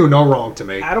can do no wrong to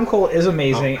me. Adam Cole is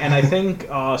amazing, and I think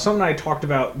something I talked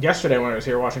about yesterday when I was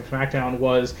here watching SmackDown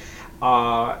was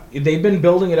they've been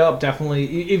building it up.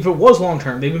 Definitely, if it was long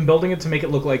term, they've been building it to make it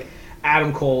look like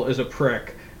Adam Cole is a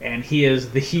prick and he is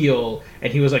the heel,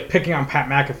 and he was picking on Pat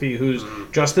McAfee, who's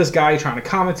just this guy trying to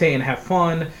commentate and have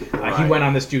fun. Right. He went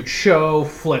on this dude's show,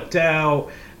 flipped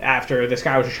out after this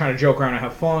guy was just trying to joke around and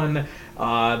have fun.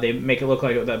 They make it look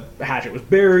like the hatchet was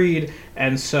buried,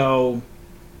 and so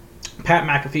Pat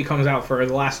McAfee comes out for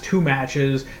the last two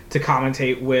matches to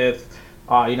commentate with,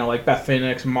 Beth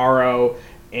Phoenix, Morrow,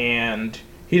 and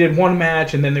he did one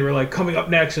match, and then they were coming up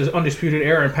next is Undisputed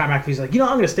Era, and Pat McAfee's I'm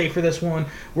going to stay for this one.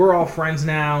 We're all friends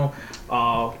now.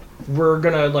 We're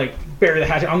going to, bury the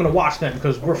hatchet. I'm going to watch them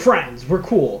because we're friends. We're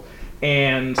cool.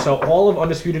 And so all of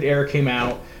Undisputed Era came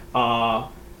out.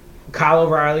 Kyle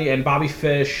O'Reilly and Bobby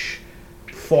Fish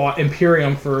fought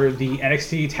Imperium for the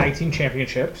NXT Tag Team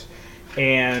Championships,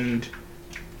 and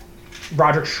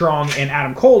Roderick Strong and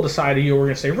Adam Cole decided, we're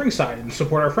going to stay ringside and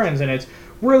support our friends, and it's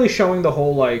really showing the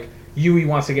whole, Yui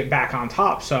wants to get back on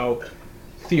top, so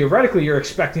theoretically you're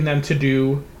expecting them to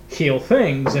do heel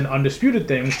things and undisputed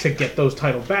things to get those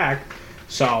titles back,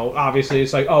 so obviously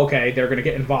it's okay, they're going to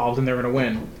get involved and they're going to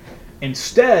win.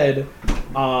 Instead,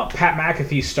 Pat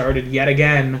McAfee started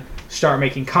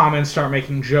making comments, start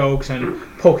making jokes, and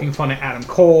poking fun at Adam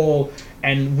Cole,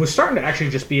 and was starting to actually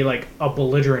just be a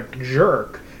belligerent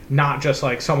jerk, not just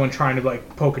someone trying to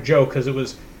poke a joke, because it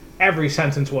was every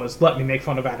sentence was, let me make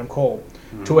fun of Adam Cole.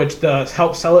 Mm-hmm. To which, to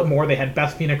help sell it more, they had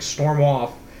Beth Phoenix storm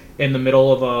off in the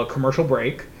middle of a commercial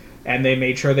break, and they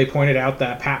made sure they pointed out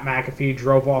that Pat McAfee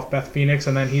drove off Beth Phoenix,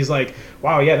 and then he's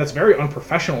wow, yeah, that's very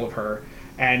unprofessional of her.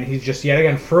 And he's just yet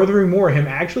again furthering more him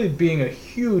actually being a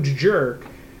huge jerk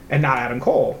and not Adam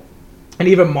Cole. And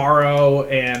even Morrow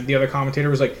and the other commentator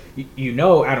was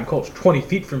Adam Cole's 20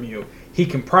 feet from you. He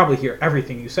can probably hear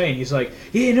everything you say. And he's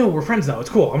yeah, no, we're friends now. It's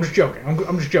cool. I'm just joking.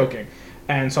 I'm just joking.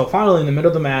 And so finally, in the middle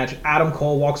of the match, Adam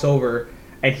Cole walks over,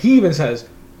 and he even says,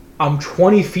 I'm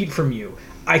 20 feet from you.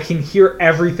 I can hear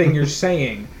everything you're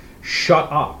saying.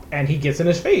 Shut up. And he gets in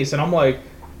his face. And I'm I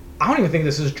don't even think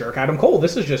this is jerk Adam Cole.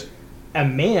 This is just a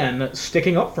man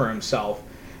sticking up for himself.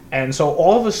 And so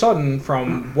all of a sudden,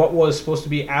 from what was supposed to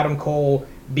be Adam Cole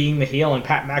being the heel and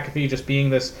Pat McAfee just being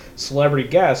this celebrity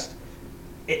guest,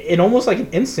 in almost an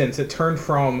instance, it turned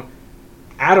from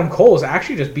Adam Cole is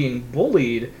actually just being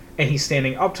bullied, and he's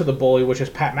standing up to the bully, which is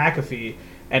Pat McAfee,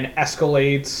 and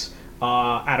escalates.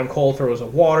 Adam Cole throws a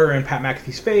water in Pat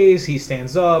McAfee's face. He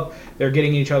stands up. They're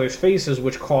getting in each other's faces,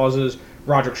 which causes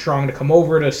Roderick Strong to come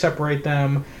over to separate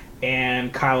them.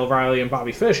 And Kyle O'Reilly and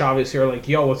Bobby Fish obviously are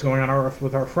yo, what's going on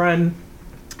with our friend?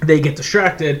 They get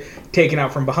distracted, taken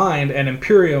out from behind, and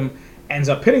Imperium ends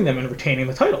up hitting them and retaining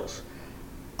the titles.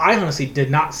 I honestly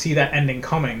did not see that ending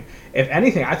coming. If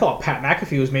anything, I thought Pat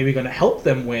McAfee was maybe going to help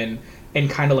them win and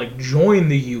kind of join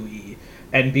the UE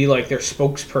and be their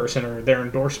spokesperson or their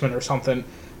endorsement or something.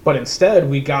 But instead,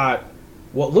 we got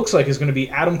what looks like is going to be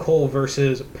Adam Cole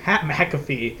versus Pat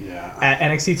McAfee at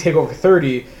NXT TakeOver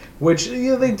 30, which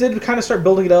they did kind of start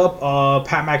building it up.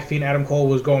 Pat McAfee and Adam Cole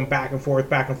was going back and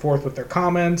forth with their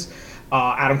comments.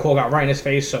 Adam Cole got right in his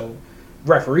face, so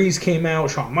referees came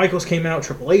out, Shawn Michaels came out,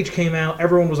 Triple H came out.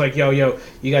 Everyone was yo,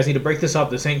 you guys need to break this up.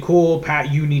 This ain't cool.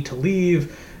 Pat, you need to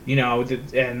leave.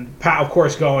 And Pat, of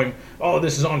course, going, oh,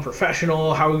 this is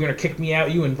unprofessional. How are you going to kick me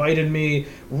out? You invited me.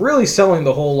 Really selling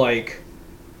the whole,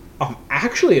 I'm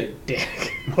actually a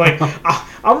dick.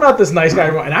 I'm not this nice guy.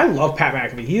 And I love Pat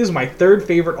McAfee. He is my third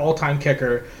favorite all-time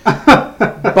kicker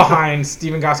behind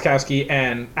Steven Gostkowski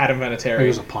and Adam Vinatieri. He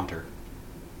was a punter.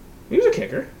 He was a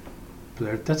kicker.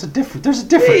 That's a different. There's a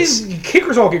difference.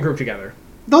 Kickers all get grouped together.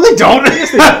 No, they don't.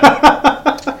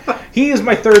 He is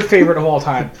my third favorite of all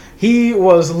time. He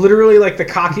was literally like the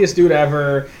cockiest dude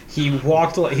ever. He did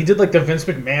like the Vince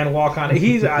McMahon walk on it.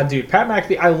 He's dude, Pat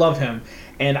McAfee. I love him,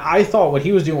 and I thought what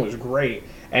he was doing was great.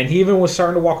 And he even was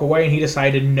starting to walk away, and he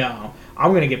decided, no,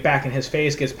 I'm going to get back in his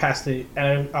face. Gets past the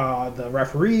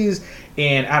referees,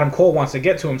 and Adam Cole wants to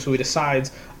get to him, so he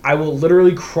decides, I will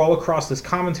literally crawl across this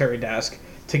commentary desk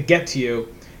to get to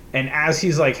you. And as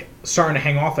he's like starting to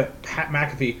hang off at Pat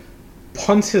McAfee,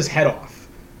 punts his head off,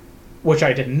 which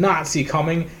I did not see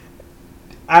coming.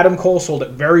 Adam Cole sold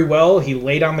it very well. He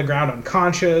laid on the ground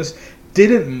unconscious,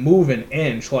 didn't move an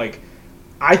inch. Like,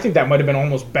 I think that might have been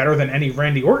almost better than any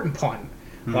Randy Orton punt.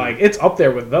 Mm-hmm. Like, it's up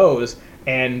there with those.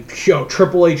 And,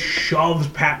 Triple H shoves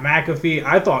Pat McAfee.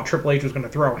 I thought Triple H was going to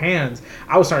throw hands.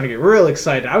 I was starting to get real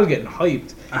excited. I was getting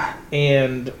hyped.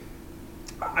 And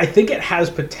I think it has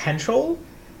potential,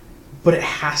 but it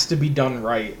has to be done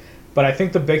right. But I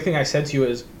think the big thing I said to you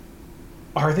is,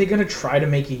 are they going to try to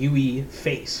make Yui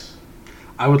face?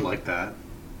 I would like that.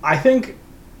 I think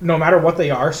no matter what they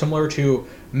are, similar to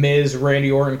Miz,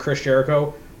 Randy Orton, Chris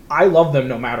Jericho, I love them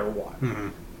no matter what. Mm-hmm.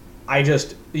 I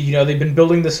just, they've been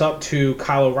building this up to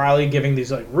Kyle O'Reilly giving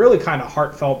these like really kind of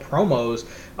heartfelt promos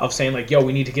of saying like, yo,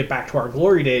 we need to get back to our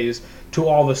glory days, to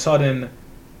all of a sudden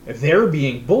they're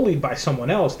being bullied by someone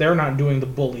else. They're not doing the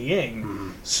bullying.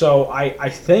 Mm-hmm. So I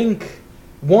think,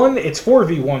 one, it's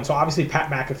 4v1, so obviously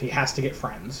Pat McAfee has to get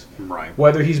friends. Right.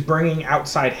 Whether he's bringing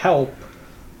outside help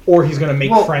or he's going to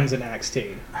make friends in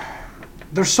NXT.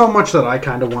 There's so much that I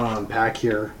kind of want to unpack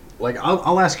here. Like,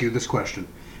 I'll ask you this question.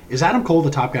 Is Adam Cole the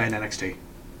top guy in NXT?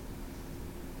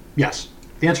 Yes.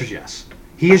 The answer is yes.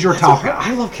 He is your top guy.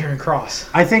 I love Karrion Kross.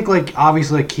 I think, like,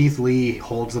 obviously like, Keith Lee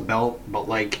holds the belt, but,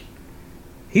 like...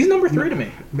 He's number 3 to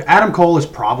me. Adam Cole is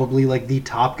probably, like, the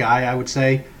top guy, I would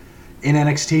say, in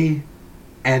NXT.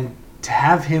 And to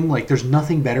have him, like, there's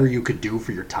nothing better you could do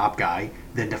for your top guy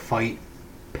than to fight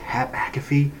Pat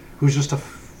McAfee, who's just a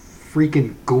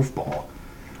freaking goofball.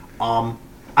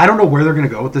 I don't know where they're going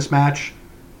to go with this match.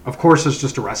 Of course, as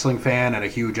just a wrestling fan and a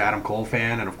huge Adam Cole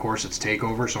fan, and of course it's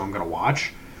TakeOver, so I'm going to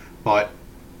watch. But,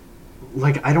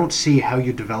 like, I don't see how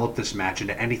you develop this match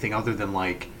into anything other than,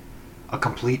 like, a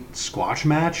complete squash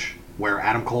match where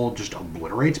Adam Cole just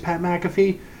obliterates Pat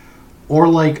McAfee. Or,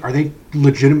 like, are they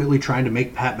legitimately trying to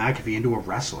make Pat McAfee into a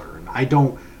wrestler? And I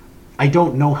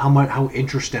don't know how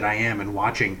interested I am in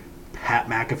watching Pat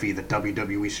McAfee, the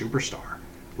WWE superstar.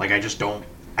 Like, I just don't.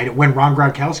 When Ron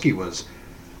Gronkowski was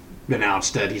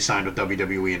announced that he signed with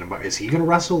WWE, and is he going to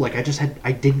wrestle? Like,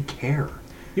 I didn't care.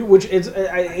 Which it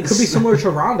could be similar to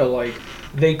Ronda. Like,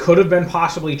 they could have been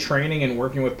possibly training and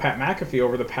working with Pat McAfee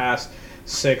over the past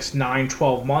 6, 9,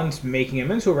 12 months, making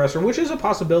him into a wrestler, which is a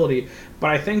possibility.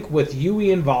 But I think with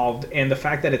Yui involved and the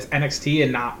fact that it's NXT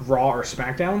and not Raw or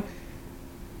SmackDown,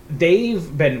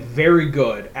 they've been very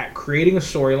good at creating a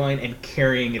storyline and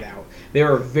carrying it out.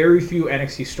 There are very few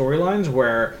NXT storylines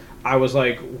where I was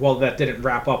like, well, that didn't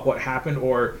wrap up what happened,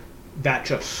 or that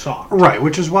just sucked. Right,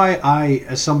 which is why I,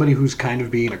 as somebody who's kind of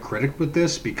being a critic with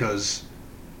this, because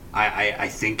I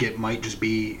think it might just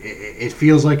be, it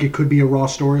feels like it could be a Raw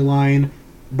storyline,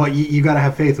 but you got to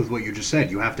have faith with what you just said.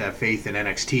 You have to have faith in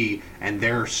NXT and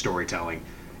their storytelling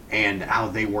and how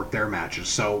they work their matches.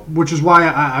 So, which is why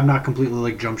I'm not completely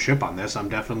like jump ship on this. I'm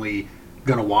definitely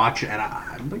going to watch,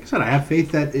 and like I said, I have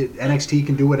faith that NXT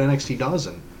can do what NXT does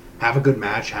and have a good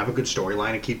match, have a good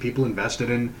storyline, and keep people invested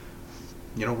in,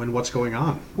 in what's going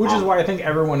on. Which is why I think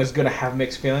everyone is going to have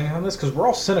mixed feelings on this, because we're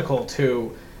all cynical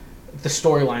to the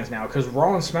storylines now, because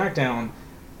Raw and SmackDown,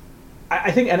 I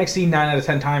think NXT 9 out of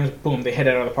 10 times, boom, they hit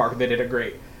it out of the park, they did it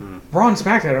great. Raw and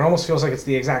SmackDown, it almost feels like it's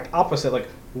the exact opposite. Like,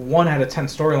 1 out of 10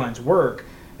 storylines work,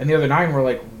 and the other 9 were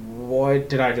like, what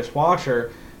did I just watch?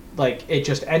 Or, like, it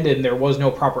just ended and there was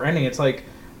no proper ending. It's like,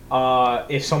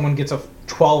 if someone gets a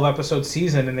 12-episode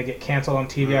season and they get canceled on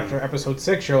TV after episode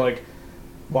 6, you're like,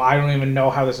 well, I don't even know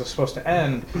how this is supposed to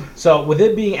end. So, with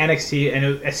it being NXT, and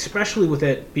especially with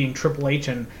it being Triple H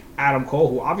and Adam Cole,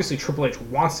 who obviously Triple H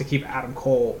wants to keep Adam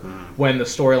Cole when the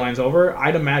storyline's over,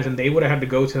 I'd imagine they would have had to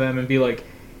go to them and be like,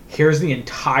 here's the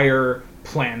entire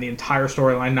plan, the entire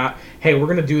storyline, not, hey, we're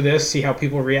going to do this, see how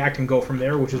people react, and go from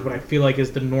there, which is what I feel like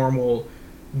is the normal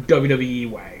WWE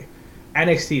way.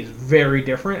 NXT is very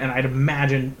different, and I'd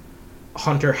imagine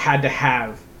Hunter had to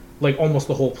have, like, almost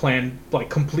the whole plan, like,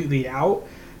 completely out,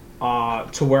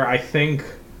 to where I think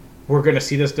we're going to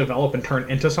see this develop and turn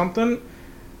into something.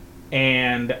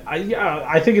 And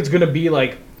I think it's going to be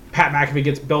like Pat McAfee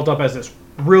gets built up as this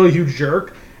really huge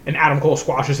jerk, and Adam Cole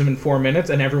squashes him in 4 minutes,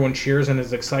 and everyone cheers and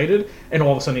is excited, and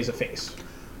all of a sudden he's a face.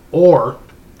 Or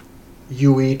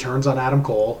UE turns on Adam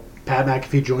Cole, Pat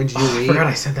McAfee joins UE. I forgot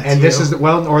I said that and to this you. is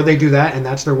or they do that, and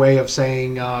that's their way of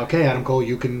saying, okay, Adam Cole,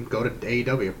 you can go to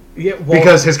AEW. Yeah, well,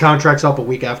 Because his contract's up a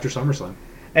week after SummerSlam.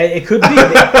 it could be.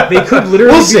 They could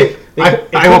literally. We'll see. It I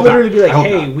could hope literally not. be like, I hope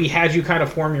hey, not. we had you kind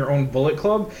of form your own Bullet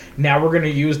Club. Now we're going to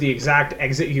use the exact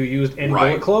exit you used in Right.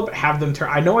 Bullet Club. Have them turn.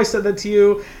 I know I said that to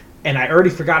you, and I already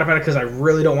forgot about it because I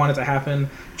really don't want it to happen.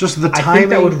 Just the I timing. think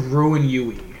that would ruin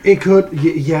UE. It could,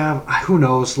 yeah, who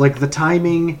knows? Like, the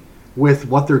timing with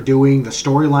what they're doing, the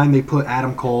storyline they put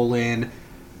Adam Cole in,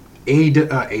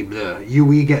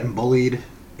 UE getting bullied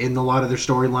in a lot of their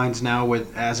storylines now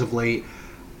with as of late.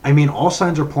 I mean, all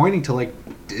signs are pointing to, like,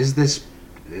 does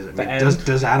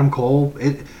Adam Cole...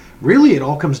 It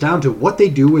all comes down to what they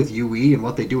do with UE and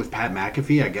what they do with Pat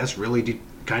McAfee, I guess, really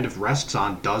kind of rests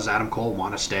on, does Adam Cole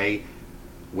want to stay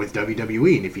with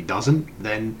WWE? And if he doesn't,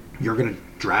 then you're going to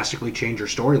drastically change your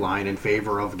storyline in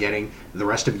favor of getting the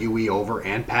rest of UE over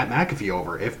and Pat McAfee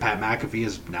over, if Pat McAfee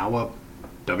is now a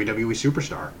WWE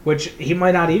superstar. Which he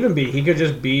might not even be. He could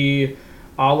just be...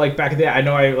 like back in the day, I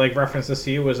know I referenced this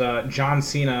to you, was John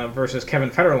Cena versus Kevin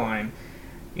Federline.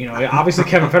 You know, obviously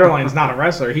Kevin Federline's not a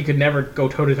wrestler. He could never go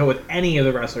toe-to-toe with any of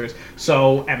the wrestlers.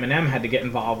 So Eminem had to get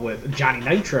involved with Johnny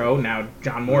Nitro, now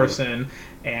John Morrison,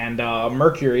 and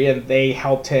Mercury, and they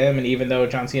helped him. And even though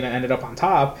John Cena ended up on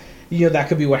top, you know, that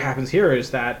could be what happens here,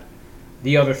 is that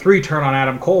the other three turn on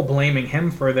Adam Cole, blaming him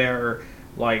for their,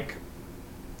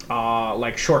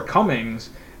 shortcomings.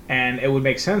 And it would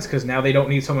make sense because now they don't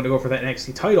need someone to go for that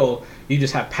NXT title. You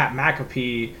just have Pat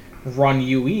McAfee run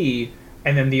UE,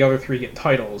 and then the other three get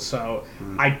titles. So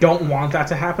I don't want that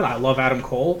to happen. I love Adam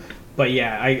Cole. But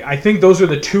yeah, I think those are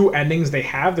the two endings they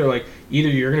have. They're like, either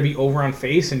you're going to be over on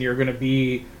face and you're going to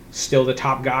be still the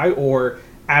top guy, or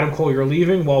Adam Cole, you're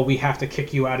leaving, well, we have to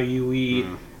kick you out of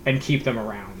UE and keep them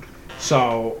around.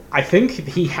 So I think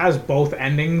he has both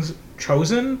endings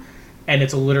chosen, and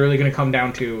it's literally going to come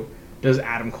down to, does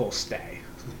Adam Cole stay?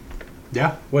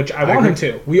 Yeah. Which I want him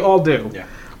to. We all do. Yeah.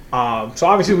 So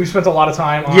obviously we spent a lot of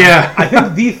time on, I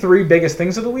think, the three biggest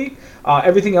things of the week.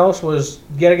 Everything else was,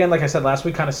 yet again, like I said last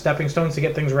week, kind of stepping stones to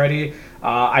get things ready.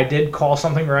 I did call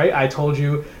something right. I told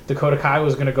you Dakota Kai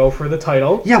was going to go for the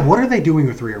title. Yeah, what are they doing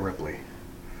with Rhea Ripley?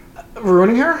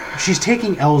 Ruining her? She's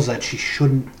taking L's that she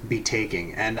shouldn't be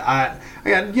taking. And I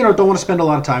don't want to spend a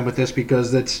lot of time with this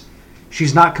because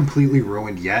she's not completely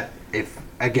ruined yet. If,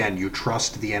 again, you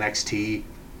trust the NXT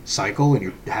cycle and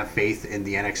you have faith in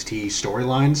the NXT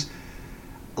storylines,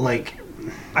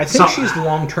 I think she's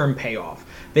long-term payoff.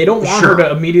 They don't want her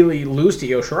to immediately lose to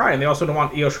Io Shirai, and they also don't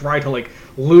want Io Shirai to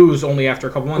lose only after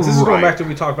a couple months. This is going back to what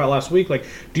we talked about last week.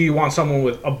 Do you want someone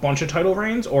with a bunch of title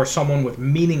reigns or someone with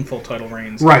meaningful title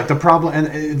reigns? Right. The problem,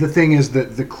 and the thing is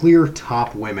that the clear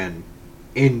top women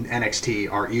in NXT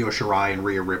are Io Shirai and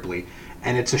Rhea Ripley,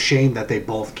 and it's a shame that they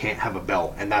both can't have a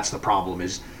belt. And that's the problem: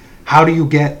 is how do you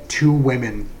get two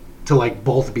women to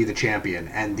both be the champion?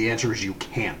 And the answer is you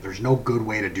can't. There's no good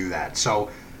way to do that. So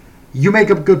you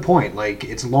make a good point.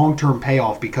 It's long-term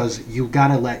payoff because you got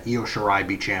to let Io Shirai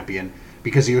be champion,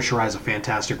 because Io Shirai is a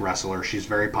fantastic wrestler. She's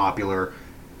very popular,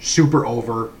 super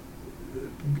over,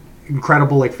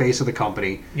 incredible face of the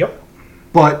company. Yep.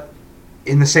 But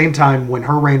in the same time, when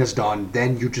her reign is done,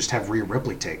 then you just have Rhea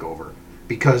Ripley take over.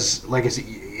 Because, like I said,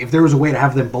 if there was a way to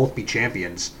have them both be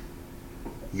champions,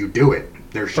 you do it.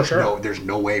 There's just there's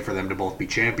no way for them to both be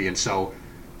champions. So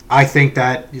I think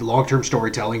that long-term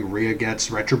storytelling, Rhea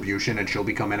gets retribution and she'll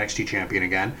become NXT champion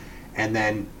again, and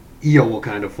then Io will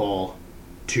kind of fall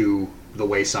to the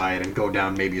wayside and go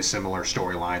down maybe a similar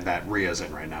storyline that Rhea's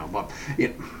in right now. But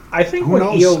I think when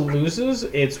Io loses,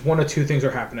 it's one of two things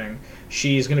are happening.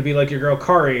 She's going to be like your girl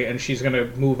Kari, and she's going to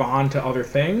move on to other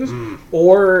things,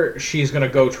 or she's going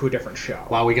to go to a different show.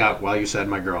 While you said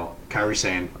my girl, Kairi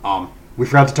Sane, we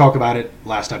forgot to talk about it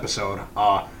last episode.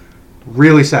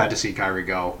 Really sad to see Kairi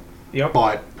go. Yep.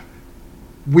 But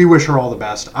we wish her all the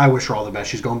best. I wish her all the best.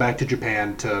 She's going back to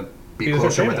Japan to be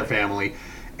closer with her family.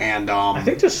 And I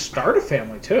think to start a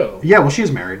family too. Yeah, well,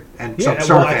 she's married, and start a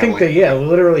family. I think they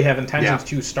literally have intentions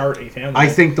to start a family. I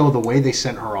think though the way they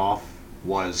sent her off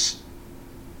was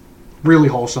really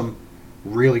wholesome,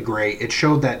 really great. It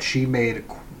showed that she made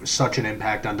such an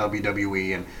impact on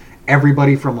WWE, and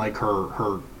everybody from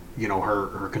her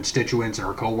constituents,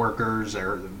 her coworkers,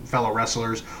 her fellow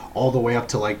wrestlers, all the way up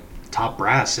to top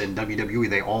brass in WWE.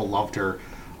 They all loved her.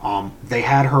 They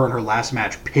had her in her last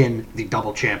match pin the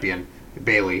double champion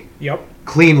Bayley. Yep.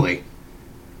 Cleanly.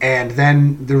 And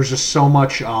then there was just so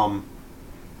much,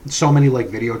 so many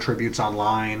video tributes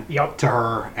online to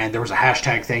her, and there was a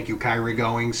hashtag Thank You Kairi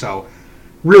going. So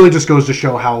really just goes to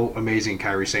show how amazing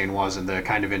Kairi Sane was and the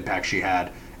kind of impact she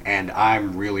had. And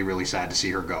I'm really, really sad to see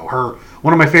her go.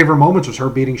 One of my favorite moments was her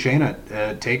beating Shayna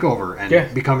at TakeOver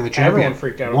and becoming the champion. Everyone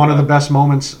freaked out. One of the best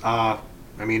moments,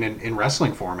 in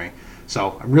wrestling for me.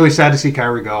 So I'm really sad to see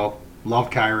Kairi go.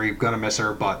 Love Kairi, gonna miss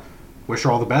her, but wish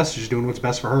her all the best. She's doing what's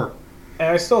best for her. And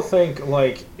I still think,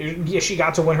 like, yeah, she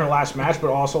got to win her last match, but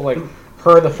also, like,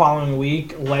 her the following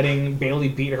week letting Bayley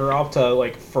beat her up to,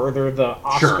 like, further the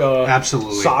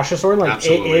Asuka Sasha story. Like,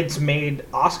 it's made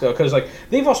Asuka, because, like,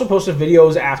 they've also posted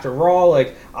videos after Raw,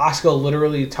 like, Asuka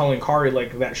literally telling Kairi,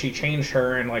 like, that she changed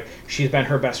her and, like, she's been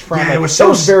her best friend. Yeah, like, it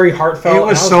was very heartfelt. It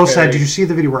was so sad. Did you see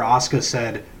the video where Asuka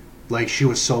said, like, she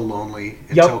was so lonely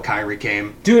until Kairi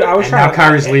came? Dude, I was trying. Now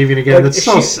Kairi's leaving again. Like, That's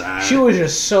so sad. She was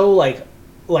just so,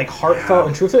 like heartfelt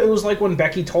and truthful. It was like when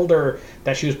Becky told her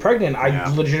that she was pregnant.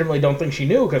 I legitimately don't think she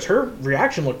knew, because her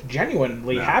reaction looked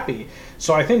genuinely happy.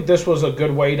 So I think this was a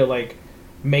good way to, like,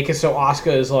 make it so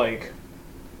Asuka is, like,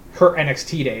 her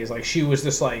NXT days. Like, she was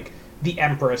this, like, the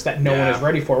Empress that no one is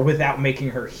ready for without making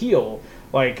her heel.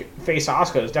 Like, face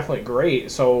Asuka is definitely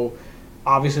great. So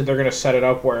obviously they're going to set it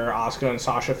up where Asuka and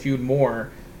Sasha feud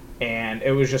more. And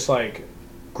it was just, like,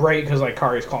 great because, like,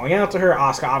 Kairi's calling out to her.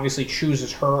 Asuka obviously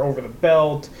chooses her over the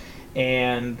belt.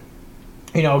 And,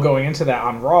 you know, going into that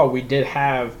on Raw, we did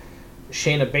have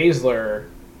Shayna Baszler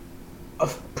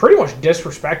pretty much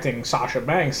disrespecting Sasha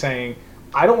Banks, saying,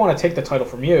 I don't want to take the title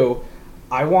from you.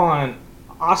 I want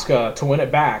Asuka to win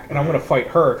it back, and I'm going to fight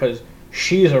her because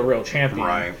she's a real champion.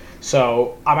 Right.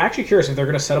 So I'm actually curious if they're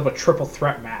going to set up a triple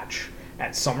threat match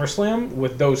at SummerSlam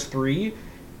with those three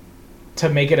to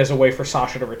make it as a way for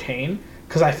Sasha to retain.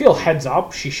 Because I feel, heads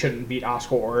up, she shouldn't beat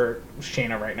Asuka or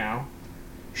Shayna right now.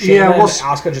 Shayna and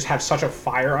Asuka just have such a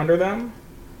fire under them.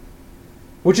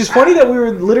 Which is funny that we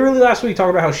were literally last week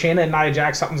talking about how Shayna and Nia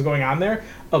Jax, something's going on there.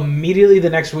 Immediately the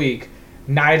next week,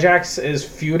 Nia Jax is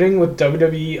feuding with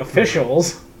WWE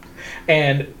officials,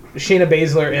 and Shayna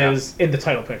Baszler is in the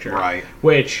title picture. Right.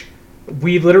 Which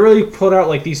we literally put out,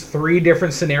 like, these 3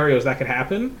 different scenarios that could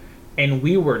happen, and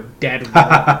we were dead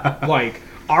wrong. Like,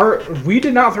 we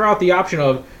did not throw out the option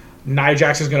of Nia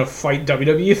Jax is going to fight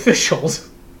WWE officials.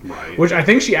 Right. Which I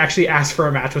think she actually asked for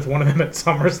a match with one of them at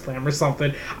SummerSlam or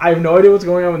something. I have no idea what's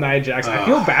going on with Nia Jax. I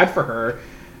feel bad for her.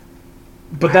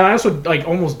 But then I also, like,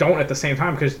 almost don't at the same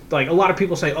time, because, like, a lot of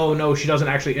people say, oh, no, she doesn't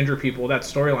actually injure people. That's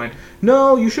storyline.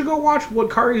 No, you should go watch what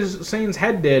Kairi Sane's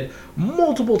head did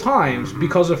multiple times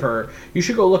because of her. You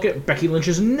should go look at Becky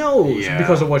Lynch's nose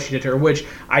because of what she did to her, which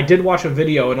I did watch a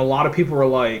video, and a lot of people were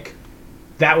like,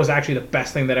 that was actually the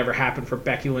best thing that ever happened for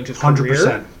Becky Lynch's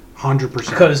career. 100%.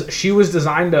 Because she was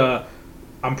designed to,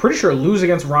 I'm pretty sure, lose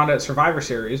against Ronda at Survivor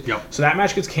Series. Yep. So that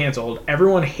match gets canceled.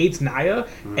 Everyone hates Nia,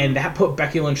 and that put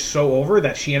Becky Lynch so over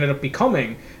that she ended up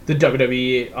becoming the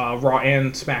WWE Raw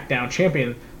and SmackDown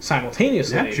champion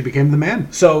simultaneously. Yeah, she became the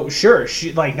man. So, sure,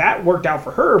 she, like, that worked out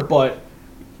for her, but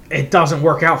it doesn't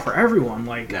work out for everyone.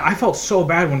 Like, I felt so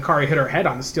bad when Kairi hit her head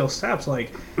on the steel steps.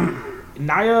 Like,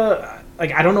 Nia...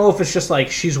 Like, I don't know if it's just,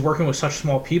 like, she's working with such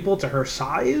small people to her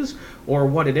size or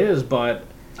what it is, but...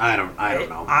 I don't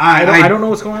know. I don't know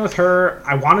what's going on with her.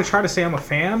 I want to try to say I'm a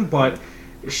fan, but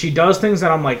she does things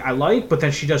that I'm like, I like, but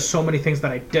then she does so many things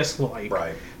that I dislike.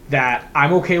 Right. That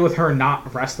I'm okay with her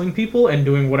not wrestling people and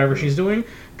doing whatever she's doing,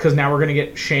 because now we're going to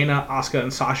get Shayna, Asuka,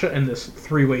 and Sasha in this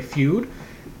 3-way feud,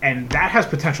 and that has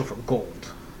potential for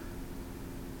gold.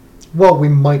 Well, we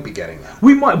might be getting that.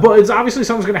 We might, but it's obviously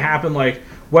something's going to happen, like,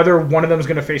 whether one of them is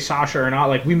going to face Sasha or not.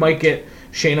 Like, we might get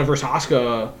Shayna versus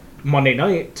Asuka Monday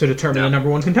night to determine the number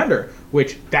 1 contender,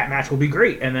 which that match will be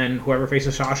great. And then whoever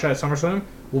faces Sasha at SummerSlam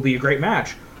will be a great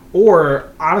match.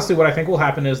 Or, honestly, what I think will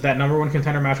happen is that number 1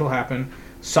 contender match will happen,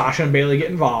 Sasha and Bayley get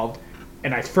involved,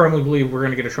 and I firmly believe we're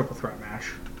going to get a triple threat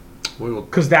match.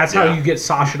 Because that's how you get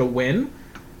Sasha to win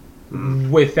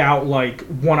without, like,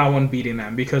 one-on-one beating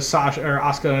them. Because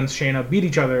Asuka and Shayna beat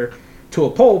each other to a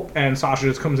pulp, and Sasha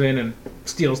just comes in and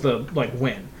steals the, like,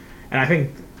 win. And I think,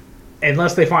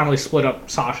 unless they finally split up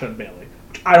Sasha and Bayley,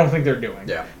 which I don't think they're doing.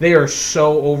 Yeah. They are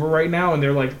so over right now, and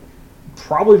they're, like,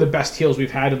 probably the best heels we've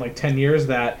had in, like, 10 years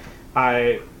that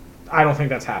I don't think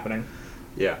that's happening.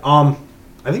 Yeah.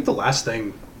 I think the last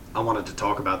thing I wanted to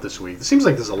talk about this week, it seems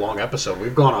like this is a long episode.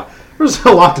 There's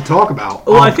a lot to talk about.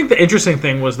 Well, I think the interesting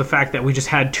thing was the fact that we just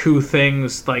had 2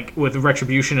 things, like, with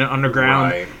Retribution and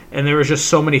Underground, and there was just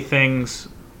so many things.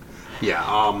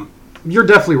 Yeah, you're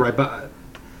definitely right, but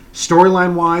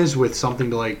storyline-wise, with something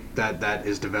to, like, that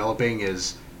is developing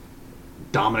is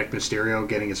Dominic Mysterio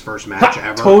getting his first match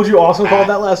ever. Told you also called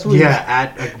that last week.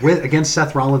 Yeah, against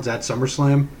Seth Rollins at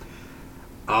SummerSlam.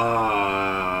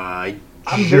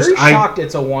 I'm very shocked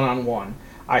it's a one-on-one.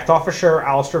 I thought for sure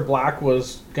Aleister Black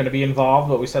was going to be involved,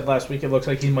 but we said last week it looks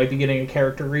like he might be getting a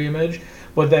character reimage.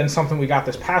 But then something we got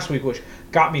this past week, which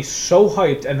got me so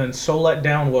hyped and then so let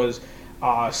down, was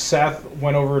Seth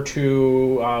went over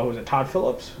to, who was it, Todd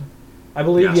Phillips? I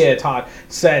believe, Yes. yeah, Todd,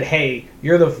 said, hey,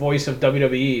 you're the voice of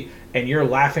WWE, and you're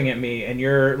laughing at me, and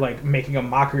you're, like, making a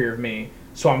mockery of me,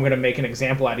 so I'm going to make an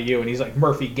example out of you. And he's like,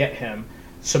 Murphy, get him.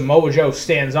 Samoa Joe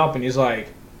stands up, and he's like,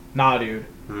 nah, dude.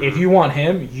 If you want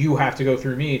him, you have to go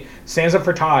through me. Stands up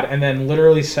for Todd, and then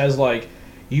literally says, like,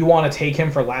 you want to take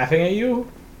him for laughing at you?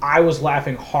 I was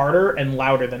laughing harder and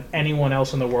louder than anyone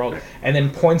else in the world. And then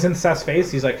points in Seth's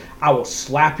face. He's like, I will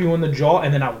slap you in the jaw,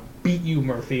 and then I will beat you,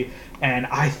 Murphy. And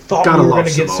I thought we were going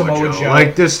to get Samoa Joe.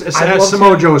 Like, this,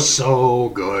 Samoa Joe is so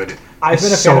good. I've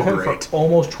been a so fan of him great. for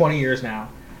almost 20 years now.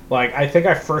 Like, I think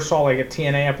I first saw, like, a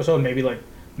TNA episode, maybe, like,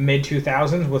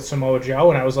 mid-2000s with Samoa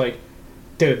Joe, and I was like,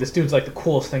 dude, this dude's, like, the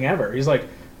coolest thing ever. He's, like,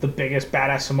 the biggest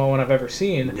badass Samoan I've ever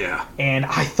seen. Yeah. And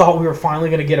I thought we were finally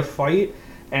going to get a fight,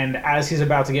 and as he's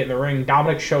about to get in the ring,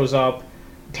 Dominic shows up,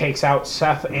 takes out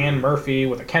Seth and Murphy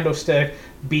with a kendo stick,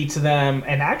 beats them,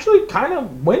 and actually kind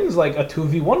of wins, like, a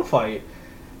 2v1 fight.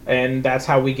 And that's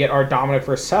how we get our Dominic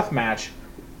versus Seth match.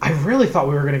 I really thought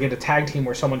we were going to get a tag team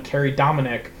where someone carried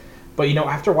Dominic, but, you know,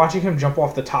 after watching him jump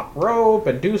off the top rope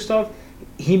and do stuff,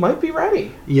 he might be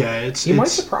ready. Yeah, He might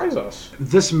surprise us.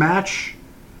 This match,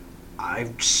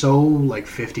 I'm so, like,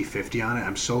 50-50 on it.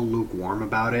 I'm so lukewarm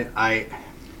about it.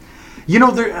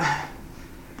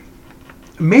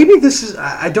 Maybe this is,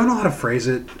 I don't know how to phrase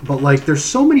it, but, like, there's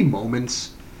so many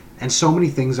moments and so many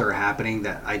things that are happening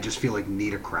that I just feel like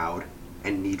need a crowd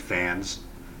and need fans.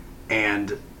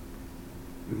 And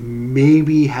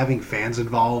maybe having fans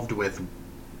involved with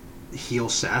heel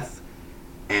Seth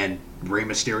and Rey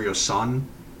Mysterio's son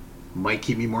might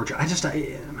keep me more.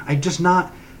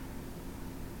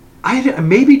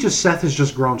 Maybe just Seth has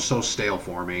just grown so stale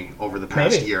for me over the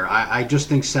past Maybe. year. I just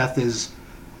think Seth is.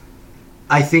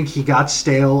 I think he got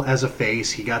stale as a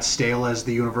face. He got stale as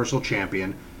the Universal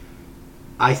Champion.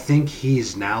 I think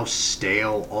he's now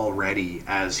stale already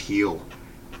as heel.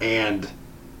 And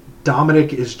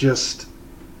Dominic is just,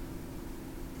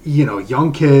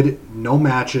 young kid, no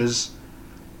matches.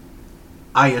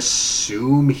 I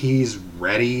assume he's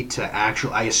ready to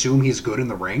I assume he's good in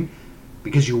the ring,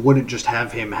 because you wouldn't just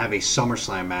have him have a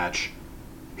SummerSlam match,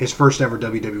 his first ever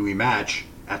WWE match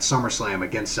at SummerSlam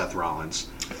against Seth Rollins.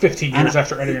 15 years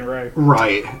after Eddie and Ray.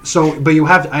 Right. So, but you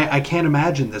have, I can't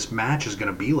imagine this match is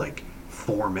going to be like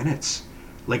 4 minutes.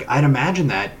 Like, I'd imagine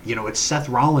that, it's Seth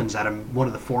Rollins at one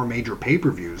of the 4 major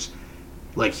pay-per-views.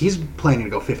 Like, he's planning to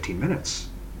go 15 minutes.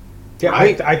 Yeah,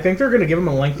 right? I think they're going to give him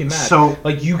a lengthy match. So,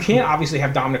 like, you can't obviously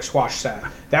have Dominic squash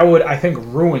Seth. That would, I think,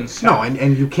 ruin Seth. No,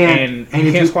 and you can't... And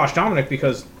you can't squash Dominic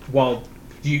because, well,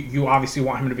 you obviously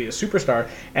want him to be a superstar.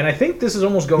 And I think this is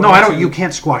almost going No, I don't. You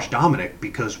can't squash Dominic,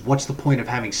 because what's the point of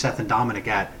having Seth and Dominic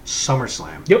at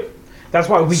SummerSlam? Yep. That's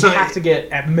why we have to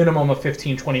get, at minimum, a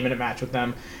 15, 20-minute match with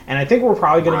them. And I think we're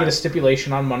probably going to get a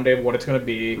stipulation on Monday of what it's going to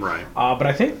be. Right. But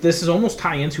I think this is almost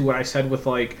tying into what I said with,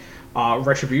 like,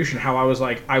 Retribution, how I was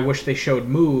like, I wish they showed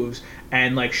moves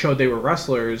and, like, showed they were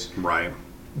wrestlers. Right.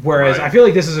 Whereas I feel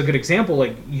like this is a good example.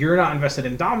 Like, you're not invested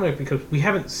in Dominic because we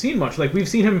haven't seen much. Like, we've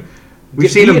seen him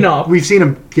get beaten up. We've seen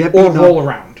him get or beaten roll up,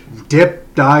 around.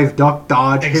 Dip, dive, duck,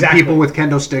 dodge, Exactly. hit people with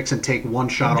kendo sticks and take one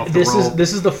shot off the rope.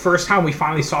 This is the first time we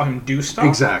finally saw him do stuff.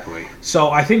 Exactly.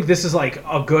 So I think this is like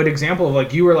a good example of,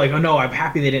 like, you were like, oh no, I'm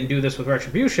happy they didn't do this with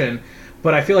Retribution,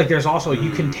 but I feel like there's also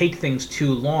you can take things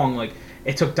too long. Like,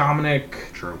 it took Dominic,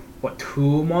 True.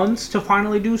 2 months to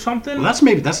finally do something? Well,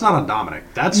 that's not on Dominic.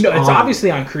 It's obviously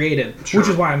on creative, Sure. which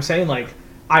is why I'm saying, like,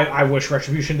 I wish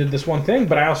Retribution did this one thing,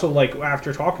 but I also, like,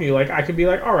 after talking to you, like, I could be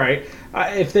like, all right,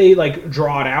 if they, like,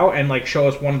 draw it out and, like, show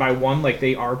us one by one, like,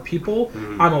 they are people,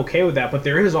 I'm okay with that, but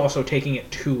there is also taking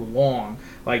it too long.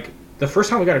 Like, the first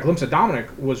time we got a glimpse of Dominic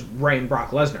was Ray and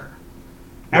Brock Lesnar.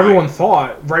 Everyone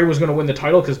thought Ray was going to win the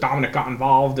title because Dominic got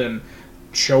involved and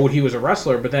showed he was a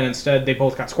wrestler, but then instead they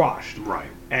both got squashed. Right.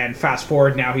 And fast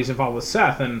forward, now he's involved with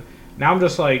Seth, and now I'm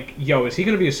just like, yo, is he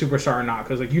going to be a superstar or not?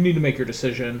 Because, like, you need to make your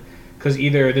decision, because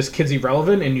either this kid's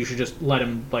irrelevant and you should just let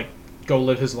him, like, go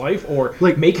live his life, or,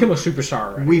 like, make him a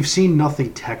superstar already. We've seen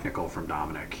nothing technical from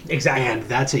Dominic. Exactly. And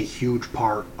that's a huge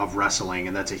part of wrestling,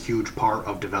 and that's a huge part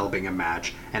of developing a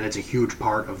match, and it's a huge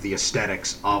part of the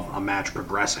aesthetics of a match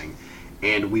progressing.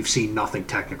 And we've seen nothing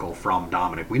technical from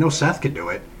Dominic. We know Seth can do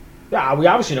it. Yeah, we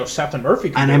obviously know Seth and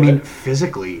Murphy can do it. And I mean,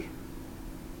 physically,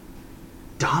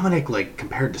 Dominic, like,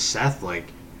 compared to Seth, like...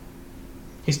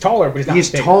 He's taller, but he's not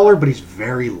big. Taller, but he's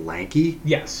very lanky.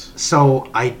 Yes. So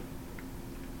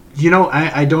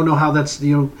I don't know how that's,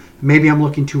 maybe I'm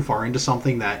looking too far into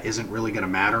something that isn't really going to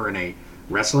matter in a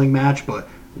wrestling match, but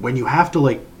when you have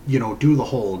to, do the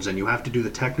holds and you have to do the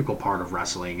technical part of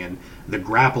wrestling and the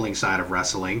grappling side of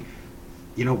wrestling,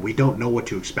 we don't know what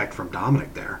to expect from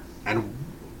Dominic there. And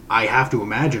I have to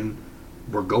imagine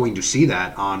we're going to see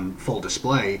that on full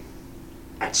display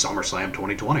at SummerSlam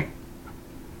 2020.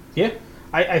 Yeah.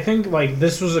 I think,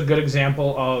 this was a good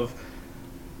example of,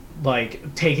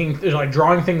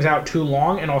 drawing things out too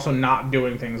long and also not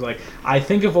doing things. I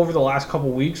think if over the last couple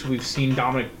weeks we've seen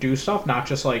Dominic do stuff, not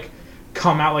just,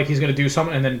 come out like he's going to do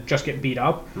something and then just get beat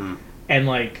up.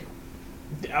 And,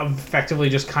 effectively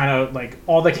just kind of,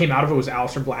 all that came out of it was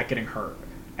Aleister Black getting hurt.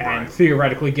 And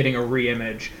theoretically getting a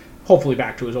re-image, hopefully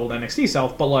back to his old NXT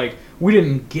self. But, we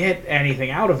didn't get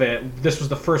anything out of it. This was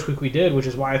the first week we did, which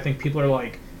is why I think people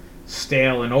are,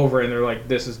 stale and over it, and they're like,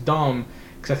 this is dumb.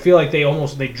 Because I feel like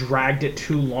they dragged it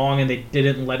too long and they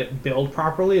didn't let it build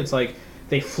properly. It's like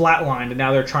they flatlined and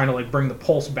now they're trying to bring the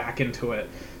pulse back into it.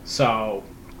 So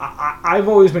I've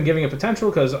always been giving it potential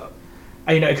because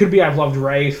it could be I've loved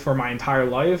Ray for my entire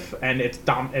life and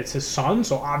it's his son,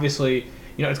 so obviously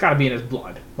it's got to be in his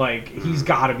blood. He's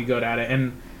got to be good at it,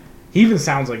 and he even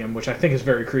sounds like him, which I think is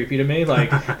very creepy to me.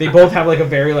 They both have a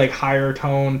very higher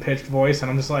tone pitched voice,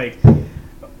 and I'm just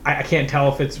I can't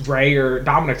tell if it's Ray or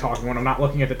Dominic talking when I'm not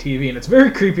looking at the TV, and it's very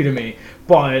creepy to me.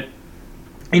 But,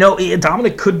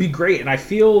 Dominic could be great, and I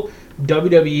feel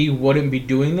WWE wouldn't be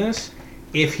doing this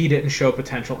if he didn't show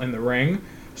potential in the ring.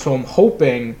 So I'm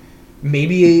hoping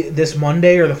maybe this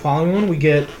Monday or the following one we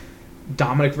get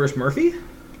Dominic versus Murphy.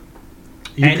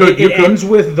 It ends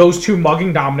with those two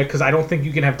mugging Dominic, because I don't think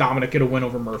you can have Dominic get a win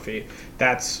over Murphy.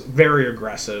 That's very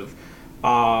aggressive.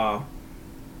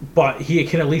 But he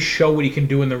can at least show what he can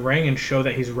do in the ring and show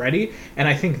that he's ready. And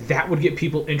I think that would get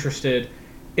people interested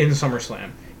in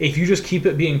SummerSlam. If you just keep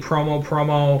it being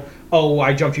promo, oh,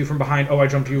 I jumped you from behind, oh, I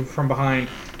jumped you from behind,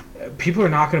 people are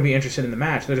not going to be interested in the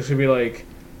match. They're just going to be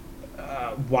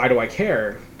why do I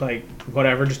care?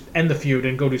 Whatever, just end the feud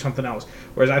and go do something else.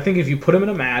 Whereas I think if you put him in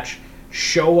a match,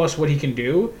 show us what he can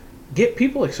do, get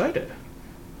people excited.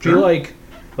 Sure. Like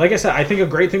I said, I think a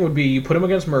great thing would be you put him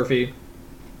against Murphy.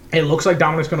 It looks like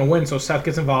Dominic's going to win, so Seth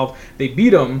gets involved. They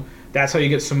beat him. That's how you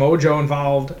get Samoa Joe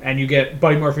involved, and you get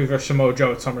Buddy Murphy versus Samoa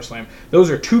Joe at SummerSlam. Those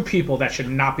are two people that should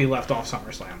not be left off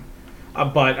SummerSlam.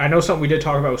 But I know something we did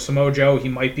talk about with Samoa Joe. He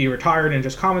might be retired and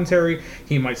just commentary.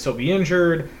 He might still be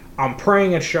injured. I'm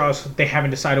praying it's just they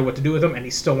haven't decided what to do with him, and he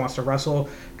still wants to wrestle,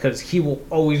 because he will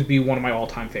always be one of my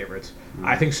all-time favorites. Mm-hmm.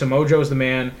 I think Samoa Joe is the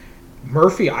man.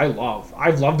 Murphy, I love.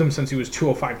 I've loved him since he was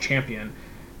 205 champion.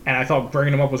 And I thought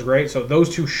bringing him up was great. So those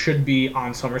two should be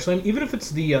on SummerSlam, even if it's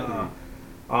the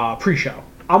pre-show.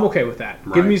 I'm okay with that.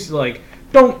 Right. Give me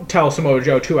don't tell Samoa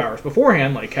Joe 2 hours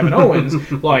beforehand like Kevin Owens.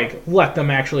 Let them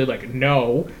actually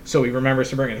know so he remembers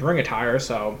to bring his ring attire.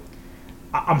 So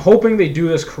I'm hoping they do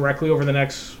this correctly over the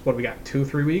next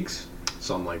 2-3 weeks.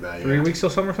 Something like that. 3 weeks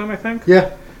till SummerSlam, I think.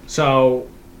 Yeah. So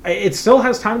it still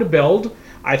has time to build.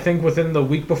 I think within the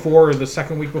week before or the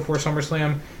second week before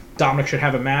SummerSlam, Dominic should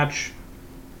have a match.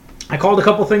 I called a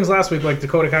couple things last week, like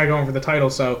Dakota Kai going for the title,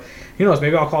 so who knows,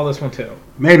 maybe I'll call this one too.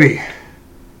 Maybe.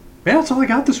 Yeah, that's all I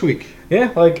got this week.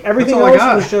 Yeah, everything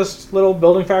else was just little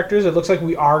building factors. It looks like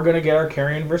we are going to get our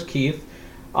Karrion versus Keith,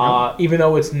 even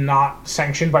though it's not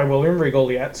sanctioned by William Regal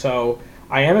yet, so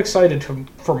I am excited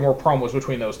for more promos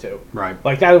between those two. Right.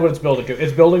 That is what it's building to.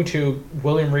 It's building to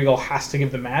William Regal has to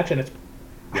give the match, and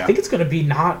I think it's going to be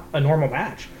not a normal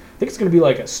match. I think it's going to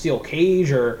be a steel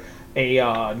cage or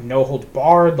a no holds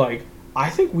barred. I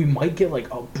think we might get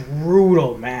a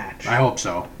brutal match. I hope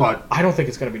so, but I don't think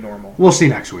it's going to be normal. We'll see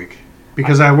next week,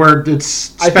 because it's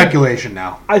speculation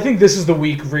now. I think this is the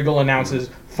week Regal announces,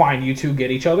 fine, you two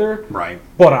get each other, right?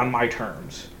 But on my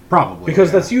terms, probably,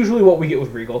 because that's usually what we get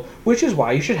with Regal, which is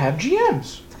why you should have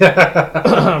GMs.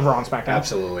 Raw and SmackDown,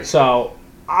 absolutely. So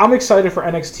I'm excited for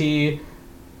NXT.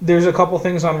 There's a couple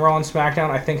things on Raw and SmackDown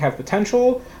I think have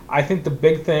potential. I think the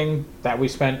big thing that we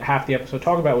spent half the episode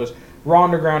talking about was Raw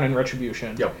Underground and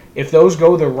Retribution. Yep. If those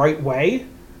go the right way,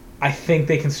 I think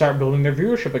they can start building their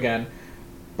viewership again.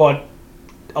 But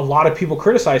a lot of people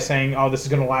criticize saying, oh, this is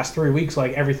going to last 3 weeks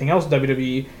like everything else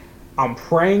WWE. I'm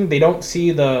praying they don't see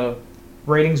the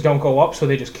ratings don't go up, so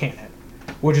they just can't it,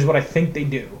 which is what I think they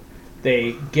do.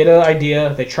 They get an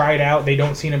idea, they try it out, they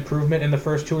don't see an improvement in the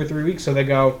first 2 or 3 weeks, so they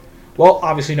go, well,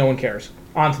 obviously no one cares.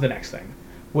 On to the next thing.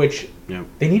 Which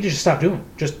they need to just stop doing.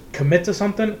 Just commit to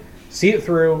something, see it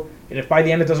through, and if by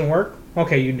the end it doesn't work,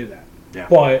 okay, you can do that. Yeah.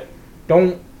 But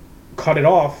don't cut it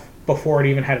off before it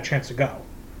even had a chance to go.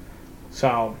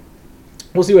 So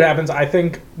we'll see what happens. I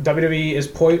think WWE is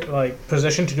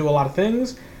positioned to do a lot of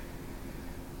things,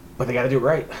 but they got to do it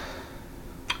right.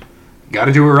 Got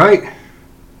to do it right.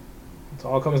 That's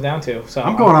all it comes down to. So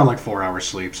I'm going on like 4 hours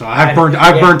sleep, so I've burnt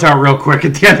out real quick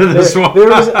at the end of this one.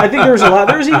 I think there was a lot.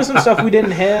 There was even some stuff we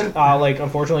didn't hit. Like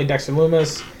unfortunately, Dexter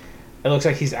Lumis. It looks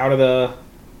like he's out of the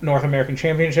North American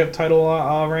Championship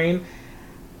title reign.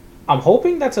 I'm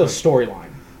hoping that's a storyline.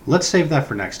 Let's save that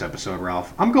for next episode,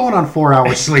 Ralph. I'm going on 4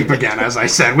 hours sleep again, as I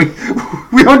said.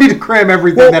 We don't need to cram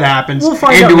everything that happens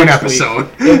into an episode.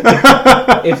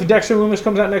 If Dexter Lumis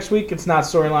comes out next week, it's not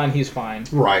storyline. He's fine.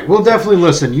 Right. We'll definitely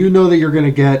listen. You know that you're going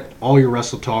to get all your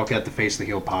Wrestle Talk at the Face the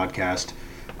Heel podcast.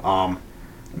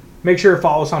 Make sure to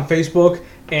follow us on Facebook.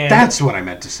 And that's what I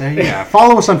meant to say. Yeah.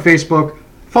 Follow us on Facebook.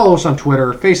 Follow us on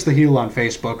Twitter. Face the Heel on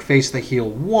Facebook. Face the Heel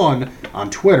 1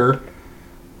 on Twitter.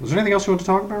 Was there anything else you want to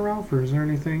talk about, Ralph? Or is there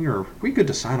anything? Or are we good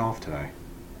to sign off today?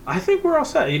 I think we're all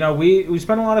set. We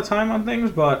spent a lot of time on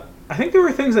things, but I think there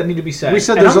were things that need to be said. We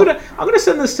said and I'm gonna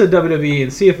send this to WWE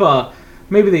and see if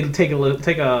maybe they take a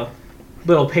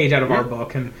little page out of our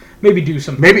book and maybe do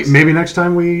some things. Maybe next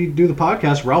time we do the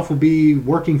podcast, Ralph will be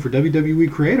working for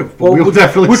WWE Creative. But we'll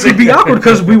definitely which would be awkward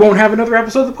because we won't have another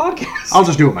episode of the podcast. I'll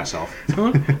just do it myself.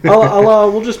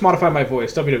 We'll just modify my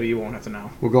voice. WWE won't have to know.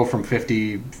 We'll go from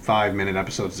 55-minute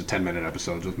episodes to 10-minute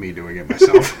episodes with me doing it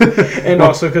myself. And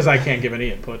also because I can't give any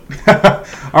input.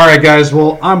 All right, guys.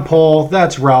 Well, I'm Paul.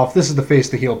 That's Ralph. This is the Face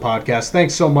the Heel podcast.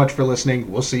 Thanks so much for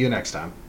listening. We'll see you next time.